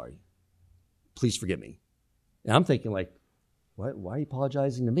so sorry. Please forgive me. And I'm thinking what? Why are you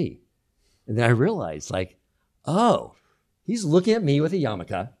apologizing to me? And then I realized oh, he's looking at me with a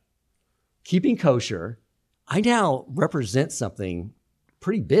yarmulke, keeping kosher. I now represent something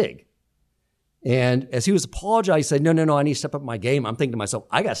pretty big. And as he was apologizing, he said, no, I need to step up my game. I'm thinking to myself,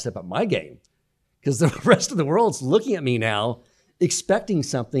 I got to step up my game because the rest of the world's looking at me now, expecting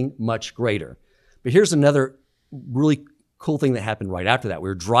something much greater. But here's another really cool thing that happened right after that. We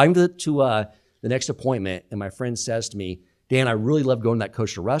were driving to the next appointment, and my friend says to me, Dan, I really love going to that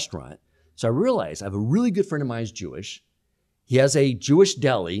kosher restaurant. So I realized I have a really good friend of mine who's Jewish. He has a Jewish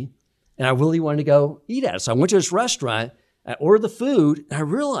deli, and I really wanted to go eat at it. So I went to this restaurant, I ordered the food, and I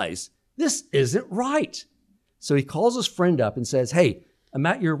realized this isn't right. So he calls his friend up and says, hey, I'm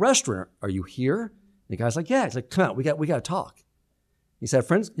at your restaurant. Are you here? And the guy's like, yeah. He's like, come out. We got to talk. He said,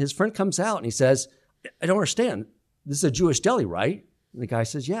 his friend comes out and he says, I don't understand. This is a Jewish deli, right? And the guy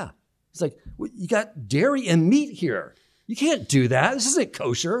says, yeah. He's like, well, you got dairy and meat here. You can't do that. This isn't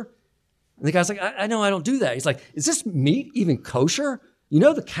kosher. And the guy's like, I know I don't do that. He's like, is this meat even kosher?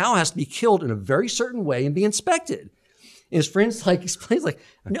 The cow has to be killed in a very certain way and be inspected. And his friend's explains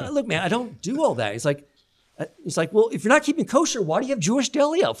no, look, man, I don't do all that. He's like, well, if you're not keeping kosher, why do you have Jewish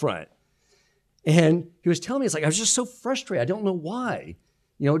deli out front? And he was telling me, I was just so frustrated. I don't know why.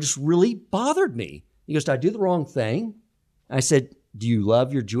 It just really bothered me. He goes, did I do the wrong thing? I said, do you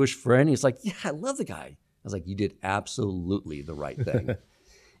love your Jewish friend? He's like, yeah, I love the guy. I was like, you did absolutely the right thing.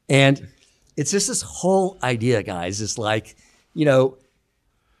 And it's just this whole idea, guys. It's the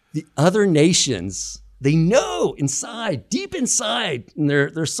other nations, they know inside, deep inside in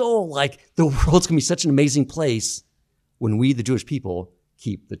their soul, the world's going to be such an amazing place when we, the Jewish people,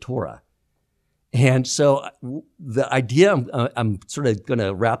 keep the Torah. And so the idea I'm sort of going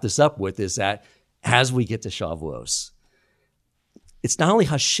to wrap this up with is that as we get to Shavuos, it's not only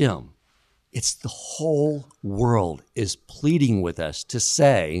Hashem, it's the whole world is pleading with us to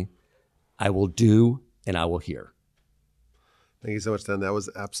say, I will do and I will hear. Thank you so much, Dan. That was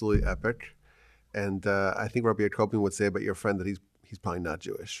absolutely epic. And I think Rabbi Jacobin would say about your friend that he's probably not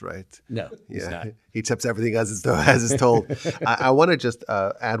Jewish, right? No, he's not. He accepts everything as is told. I want to just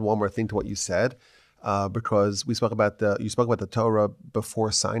add one more thing to what you said, because you spoke about the Torah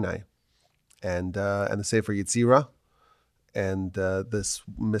before Sinai, and the Sefer Yetzirah, and this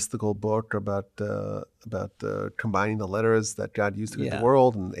mystical book about combining the letters that God used to create the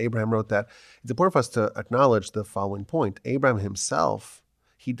world, and Abraham wrote that. It's important for us to acknowledge the following point. Abraham himself,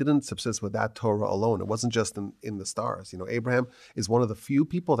 he didn't subsist with that Torah alone. It wasn't just in the stars. Abraham is one of the few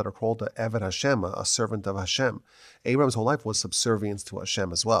people that are called a Eved Hashem, a servant of Hashem. Abraham's whole life was subservience to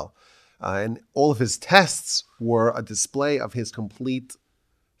Hashem as well. And all of his tests were a display of his complete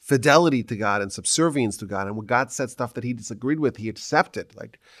fidelity to God and subservience to God. And when God said stuff that he disagreed with, he accepted.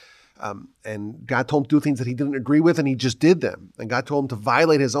 And God told him to do things that he didn't agree with, and he just did them. And God told him to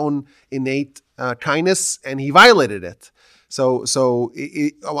violate his own innate kindness, and he violated it. So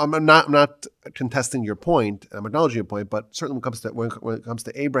I'm not contesting your point. I'm acknowledging your point, but certainly when it comes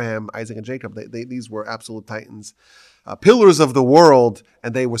to Abraham, Isaac, and Jacob, these were absolute titans, pillars of the world,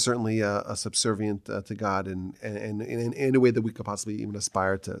 and they were certainly subservient to God in a way that we could possibly even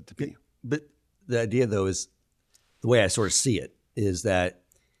aspire to be. But the idea, though, is the way I sort of see it is that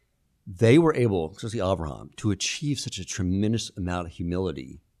they were able, especially Abraham, to achieve such a tremendous amount of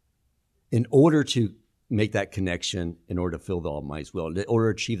humility in order to make that connection, in order to fill the Almighty's will, in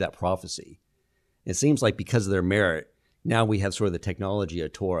order to achieve that prophecy. It seems like because of their merit, now we have sort of the technology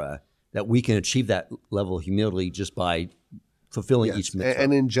of Torah that we can achieve that level of humility just by fulfilling each mitzvah.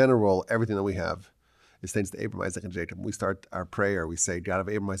 And in general, everything that we have is thanks to Abraham, Isaac, and Jacob. When we start our prayer, we say, God of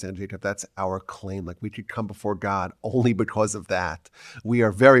Abraham, Isaac, and Jacob, that's our claim. We could come before God only because of that. We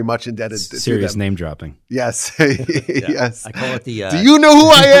are very much indebted to them. Serious name dropping. Yes. Yes. I call it the... Do you know who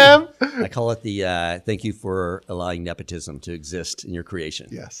I am? I call it the thank you for allowing nepotism to exist in your creation.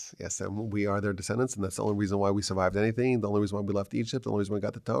 Yes. And we are their descendants, and that's the only reason why we survived anything, the only reason why we left Egypt, the only reason we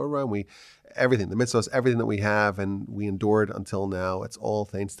got the Torah, and everything, the mitzvahs, everything that we have, and we endured until now. It's all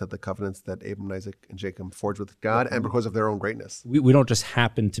thanks to the covenants that Abraham, Isaac, and Jacob forged with God, and because of their own greatness. We don't just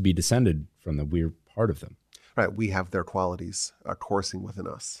happen to be descended from them. We're part of them. Right. We have their qualities coursing within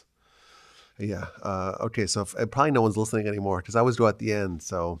us. Yeah. Okay. So probably no one's listening anymore because I always do at the end.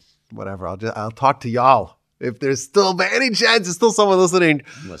 So whatever. I'll talk to y'all. If there's still by any chance there's still someone listening,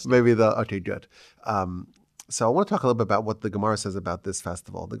 maybe okay, good. So I want to talk a little bit about what the Gemara says about this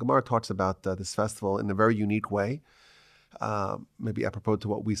festival. The Gemara talks about this festival in a very unique way, maybe apropos to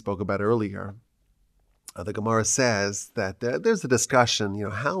what we spoke about earlier. The Gemara says that there's a discussion,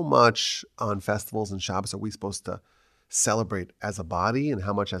 how much on festivals and Shabbos are we supposed to celebrate as a body and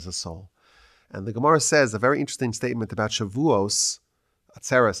how much as a soul? And the Gemara says a very interesting statement about Shavuos,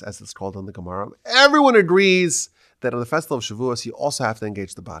 Atzeres, as it's called in the Gemara. Everyone agrees that on the festival of Shavuos, you also have to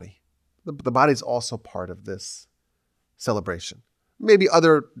engage the body. The body is also part of this celebration. Maybe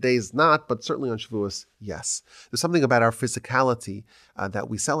other days not, but certainly on Shavuos, yes. There's something about our physicality that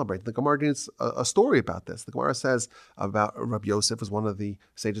we celebrate. The Gemara gives a story about this. The Gemara says about Rabbi Yosef, was one of the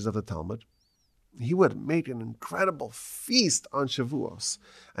sages of the Talmud. He would make an incredible feast on Shavuos,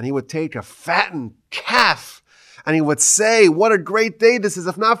 and he would take a fattened calf, and he would say, what a great day this is.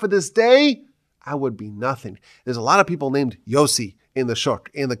 If not for this day, I would be nothing. There's a lot of people named Yossi in the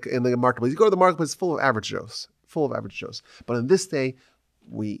shuk, in the marketplace. You go to the marketplace, it's full of average Joes. But on this day,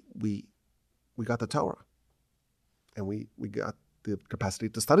 we got the Torah, and we got the capacity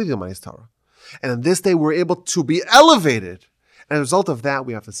to study the Almighty's Torah. And on this day, we're able to be elevated. And as a result of that,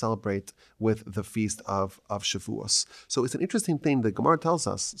 we have to celebrate with the feast of Shavuos. So it's an interesting thing. The Gemara tells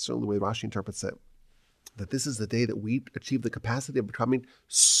us, certainly the way Rashi interprets it, that this is the day that we achieve the capacity of becoming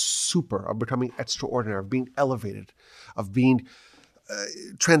super, of becoming extraordinary, of being elevated, of being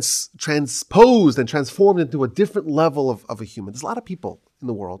transposed and transformed into a different level of a human. There's a lot of people in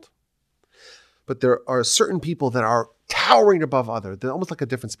the world, but there are certain people that are towering above others. They're almost like a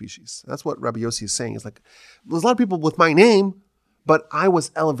different species. That's what Rabbi Yossi is saying. It's like, there's a lot of people with my name, but I was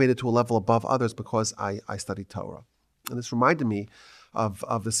elevated to a level above others because I studied Torah. And this reminded me of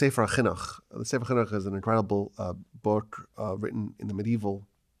the Sefer HaChinuch. The Sefer HaChinuch is an incredible book written in the medieval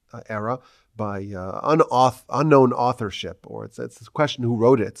era by unknown authorship, or it's a question who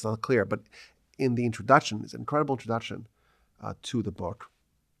wrote it. It's not clear, but in the introduction, it's an incredible introduction to the book.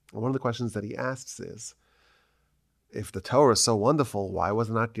 And one of the questions that he asks is, if the Torah is so wonderful, why was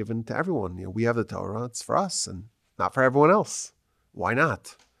it not given to everyone? We have the Torah, it's for us and not for everyone else. Why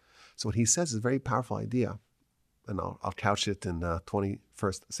not? So what he says is a very powerful idea, and I'll couch it in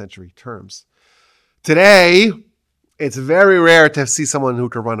 21st century terms. Today, it's very rare to see someone who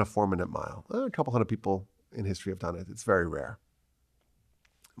can run a 4-minute mile. A couple hundred people in history have done it. It's very rare.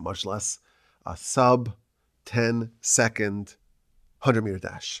 Much less a sub 10-second 100-meter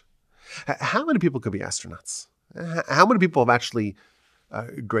dash. How many people could be astronauts? How many people have actually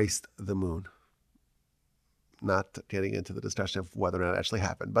graced the moon? Not getting into the discussion of whether or not it actually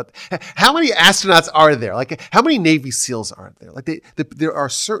happened, but how many astronauts are there? Like, how many Navy SEALs are there? Like, there are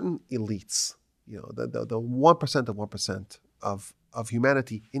certain elites. The 1% of 1% of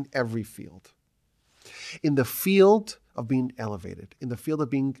humanity in every field. In the field of being elevated, in the field of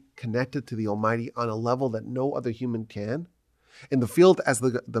being connected to the Almighty on a level that no other human can, in the field, as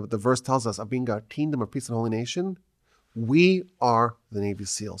the verse tells us, of being a kingdom of priests and holy nation, we are the Navy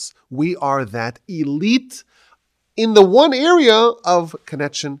SEALs. We are that elite in the one area of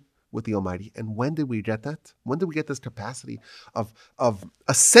connection with the Almighty. And when did we get that? When did we get this capacity of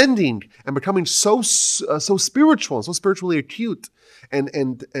ascending and becoming so spiritual, so spiritually acute,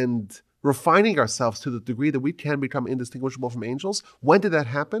 and refining ourselves to the degree that we can become indistinguishable from angels? When did that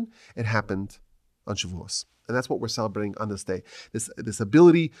happen? It happened on Shavuos. And that's what we're celebrating on this day. This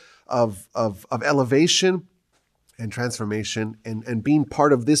ability of elevation and transformation and being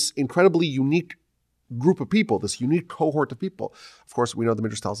part of this incredibly unique group of people, this unique cohort of people. Of course, we know the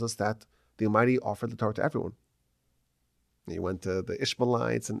Midrash tells us that the Almighty offered the Torah to everyone. He went to the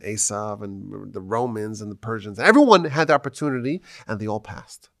Ishmaelites and Esav and the Romans and the Persians. Everyone had the opportunity, and they all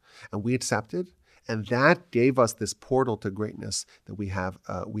passed. And we accepted, and that gave us this portal to greatness that we have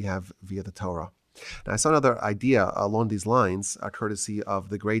via the Torah. Now, I saw another idea along these lines, courtesy of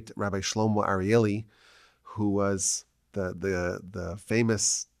the great Rabbi Shlomo Arieli, who was the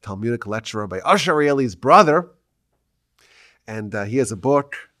famous Talmudic lecturer by Usher Arieli's brother. And he has a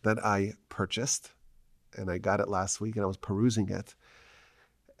book that I purchased, and I got it last week, and I was perusing it.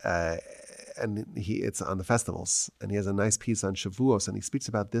 And it's on the festivals, and he has a nice piece on Shavuos, and he speaks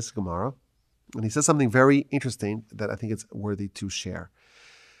about this Gemara, and he says something very interesting that I think it's worthy to share.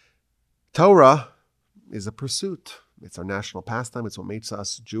 Torah is a pursuit. It's our national pastime. It's what makes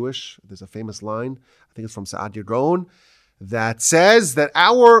us Jewish. There's a famous line, I think it's from Saadia Gaon, that says that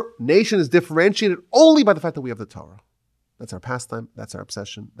our nation is differentiated only by the fact that we have the Torah. That's our pastime. That's our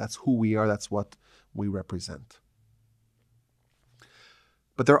obsession. That's who we are. That's what we represent.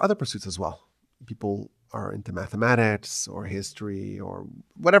 But there are other pursuits as well. People are into mathematics or history or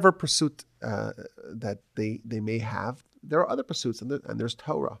whatever pursuit that they may have. There are other pursuits, and there's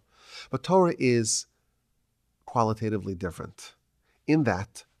Torah. But Torah is qualitatively different in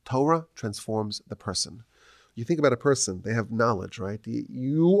that Torah transforms the person. You think about a person, they have knowledge, right?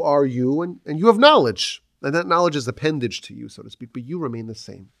 You are you, and you have knowledge. And that knowledge is appendage to you, so to speak, but you remain the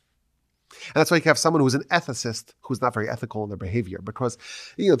same. And that's why you have someone who's an ethicist who's not very ethical in their behavior, because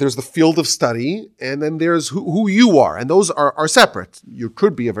there's the field of study, and then there's who you are, and those are separate. You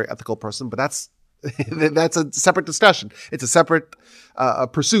could be a very ethical person, but that's a separate discussion. It's a separate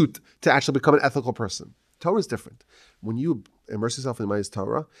pursuit to actually become an ethical person. Torah is different. When you immerse yourself in the Almighty's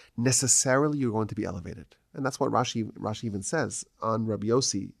Torah, necessarily you're going to be elevated. And that's what Rashi even says on Rabbi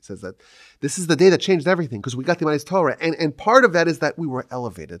Yossi. He says that this is the day that changed everything because we got the Almighty's Torah. And part of that is that we were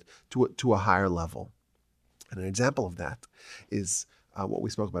elevated to a higher level. And an example of that is what we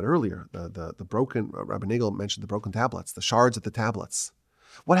spoke about earlier. The broken, Rabbi Nagel mentioned the broken tablets, the shards of the tablets.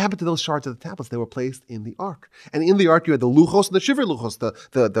 What happened to those shards of the tablets? They were placed in the ark. And in the ark you had the luchos and the shivrei luchos,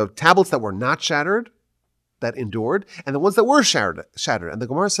 the tablets that were not shattered, that endured, and the ones that were shattered. And the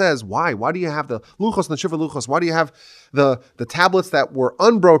Gemara says, why? Why do you have the luchos and the shivrei luchos? Why do you have the tablets that were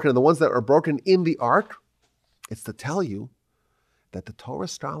unbroken and the ones that are broken in the ark? It's to tell you that the Torah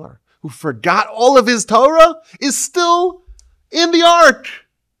scholar who forgot all of his Torah is still in the ark.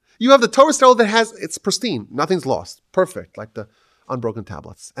 You have the Torah scholar it's pristine. Nothing's lost. Perfect, like the unbroken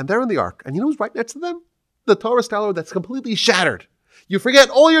tablets. And they're in the ark. And you know who's right next to them? The Torah scholar that's completely shattered. You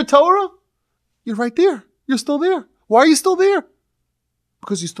forget all your Torah? You're right there. You're still there. Why are you still there?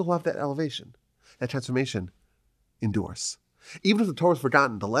 Because you still have that elevation. That transformation endures. Even if the Torah is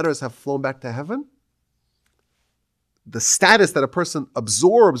forgotten, the letters have flown back to heaven, the status that a person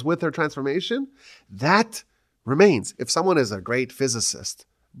absorbs with their transformation, that remains. If someone is a great physicist,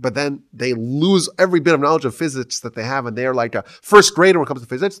 but then they lose every bit of knowledge of physics that they have, and they're like a first grader when it comes to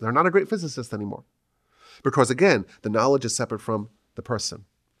physics, they're not a great physicist anymore. Because again, the knowledge is separate from the person.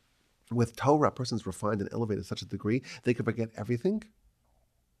 With Torah, a person's refined and elevated to such a degree, they could forget everything,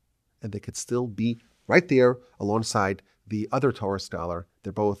 and they could still be right there alongside the other Torah scholar.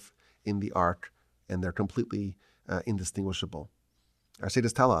 They're both in the ark, and they're completely indistinguishable. Our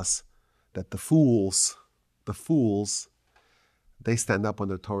sages tell us that the fools, they stand up when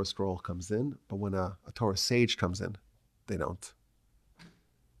the Torah scroll comes in, but when a Torah sage comes in, they don't.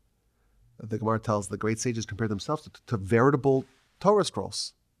 The Gemara tells the great sages compare themselves to veritable Torah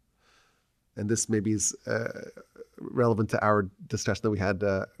scrolls. And this maybe is relevant to our discussion that we had,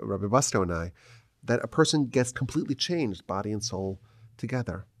 Rabbi Busto and I, that a person gets completely changed, body and soul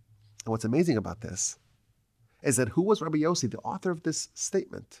together. And what's amazing about this is that who was Rabbi Yossi, the author of this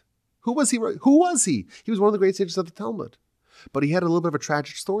statement? Who was he? He was one of the great sages of the Talmud. But he had a little bit of a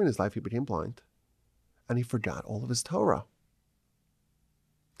tragic story in his life. He became blind, and he forgot all of his Torah.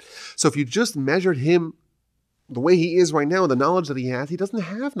 So if you just measured him the way he is right now, the knowledge that he has, he doesn't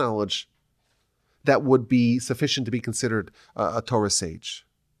have knowledge that would be sufficient to be considered a Torah sage.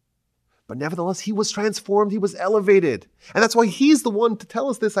 But nevertheless, he was transformed, he was elevated. And that's why he's the one to tell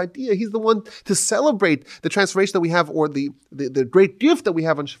us this idea. He's the one to celebrate the transformation that we have, or the great gift that we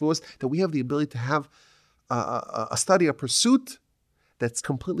have on Shavuos, that we have the ability to have a study, a pursuit that's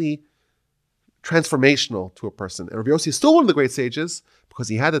completely transformational to a person. And Rabbi Yossi is still one of the great sages because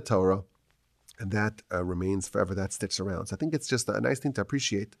he had the Torah, and that remains forever. That sticks around. So I think it's just a nice thing to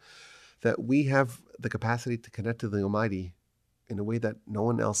appreciate, that we have the capacity to connect to the Almighty in a way that no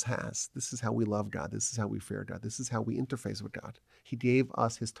one else has. This is how we love God. This is how we fear God. This is how we interface with God. He gave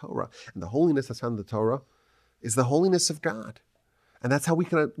us his Torah. And the holiness that's found in the Torah is the holiness of God. And that's how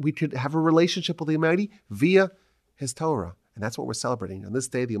we could have a relationship with the Almighty via his Torah. And that's what we're celebrating. On this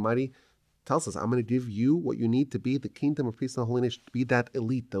day, the Almighty tells us, I'm going to give you what you need to be the kingdom of priests and holiness, to be that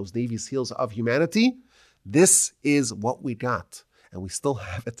elite, those Navy SEALs of humanity. This is what we got. And we still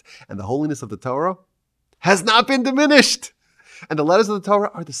have it. And the holiness of the Torah has not been diminished. And the letters of the Torah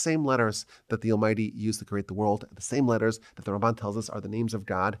are the same letters that the Almighty used to create the world, the same letters that the Ramban tells us are the names of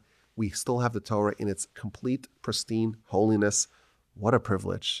God. We still have the Torah in its complete, pristine holiness. What a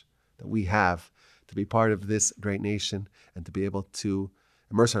privilege that we have to be part of this great nation and to be able to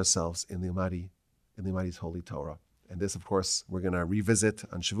immerse ourselves in the Almighty's holy Torah. And this, of course, we're going to revisit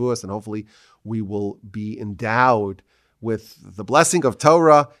on Shavuos, and hopefully we will be endowed with the blessing of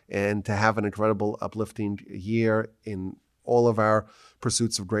Torah and to have an incredible, uplifting year in all of our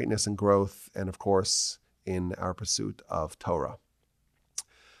pursuits of greatness and growth, and of course, in our pursuit of Torah.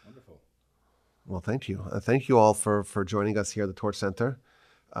 Wonderful. Well, thank you. Thank you all for joining us here at the Torch Center.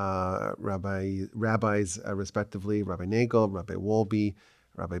 Rabbis, respectively, Rabbi Nagel, Rabbi Wolbe,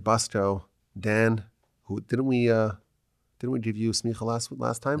 Rabbi Busto, Dan. Who didn't we give you smicha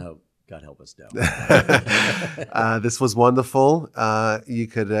last time? No, God help us, no. This was wonderful. You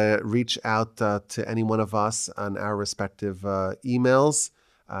could reach out to any one of us on our respective emails.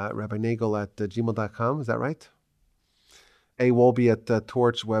 Rabbi Nagel at gmail.com, is that right? A. Wolbe at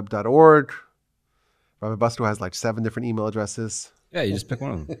torchweb.org. Rabbi Busto has like 7 different email addresses. Yeah, you just pick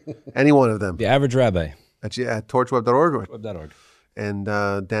one of them. Any one of them. The average rabbi. At torchweb.org? Web.org. And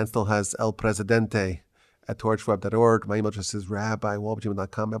Dan still has El Presidente at torchweb.org. My email address is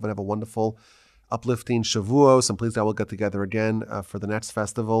rabbiwolbe@gmail.com. Everyone have a wonderful, uplifting Shavuos, and please God will get together again for the next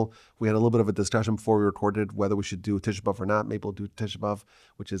festival. We had a little bit of a discussion before we recorded whether we should do Tisha B'Av or not. Maybe we'll do Tisha B'Av,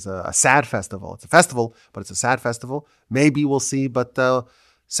 which is a sad festival. It's a festival, but it's a sad festival. Maybe we'll see, but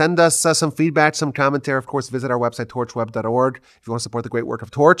send us some feedback, some commentary. Of course, visit our website, torchweb.org. If you want to support the great work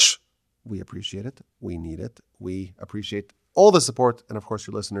of Torch, we appreciate it. We need it. We appreciate all the support and, of course,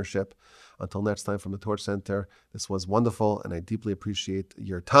 your listenership. Until next time from the Torch Center, this was wonderful, and I deeply appreciate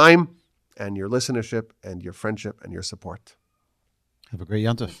your time and your listenership and your friendship and your support. Have a great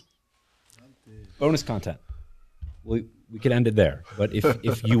Yontif. Bonus content. We could end it there, but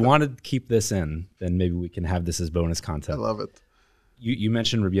if you want to keep this in, then maybe we can have this as bonus content. I love it. You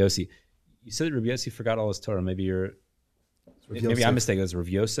mentioned Rabbi Yossi. You said that Rabbi Yossi forgot all his Torah. Maybe I'm mistaken. It's Rav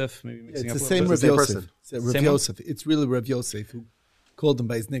Yosef. Maybe it's the same Rav Yosef. It's Rav Yosef. It's really Rav Yosef who called him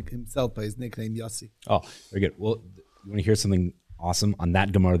by himself by his nickname Yossi. Oh, very good. Well, you want to hear something awesome on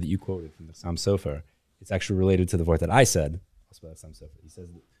that Gemara that you quoted from the Sam Sofer? It's actually related to the word that I said. Also about Sam Sofer. He says,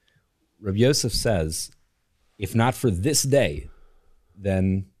 Rav Yosef says, if not for this day,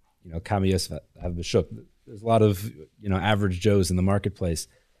 then Kama Yosef have b'shuk. There's a lot of average Joes in the marketplace.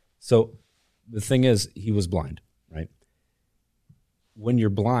 So the thing is, he was blind, right? When you're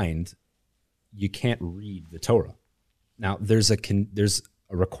blind, you can't read the Torah. Now, there's a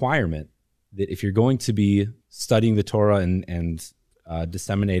requirement that if you're going to be studying the Torah and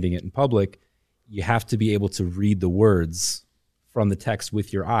disseminating it in public, you have to be able to read the words from the text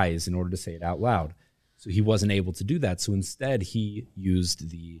with your eyes in order to say it out loud. So he wasn't able to do that. So instead, he used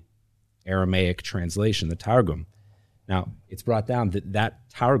the Aramaic translation, the Targum. Now, it's brought down that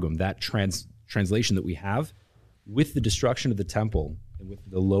Targum, that translation that we have, with the destruction of the temple and with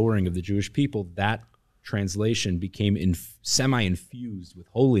the lowering of the Jewish people, that translation became semi-infused with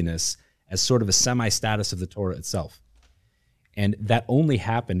holiness as sort of a semi-status of the Torah itself. And that only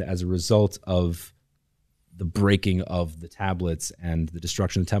happened as a result of the breaking of the tablets and the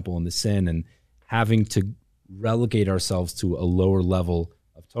destruction of the temple and the sin and having to relegate ourselves to a lower level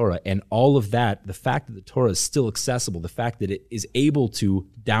of Torah. And all of that, the fact that the Torah is still accessible, the fact that it is able to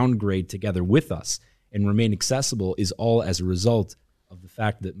downgrade together with us and remain accessible is all as a result of the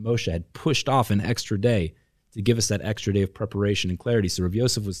fact that Moshe had pushed off an extra day to give us that extra day of preparation and clarity. So Rav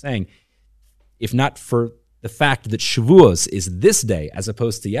Yosef was saying, if not for the fact that Shavuos is this day as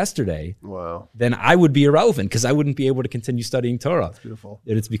opposed to yesterday, wow, then I would be irrelevant because I wouldn't be able to continue studying Torah. That's beautiful.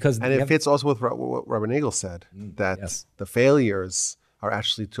 And it's because and it fits also with what Rabbi Nagel said, that the failures are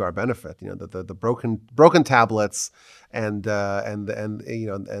actually to our benefit. The broken tablets and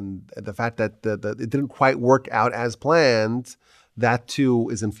the fact that it didn't quite work out as planned, that too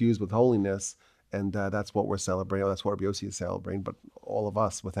is infused with holiness. And that's what we're celebrating. That's what Rabbi Yossi is celebrating. But all of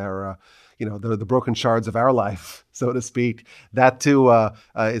us with our, the broken shards of our life, so to speak, that too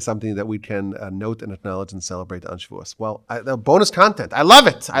is something that we can note and acknowledge and celebrate on Shavuos. Well, the bonus content. I love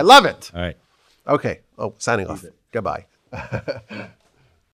it. I love it. All right. Okay. Oh, signing off. Goodbye.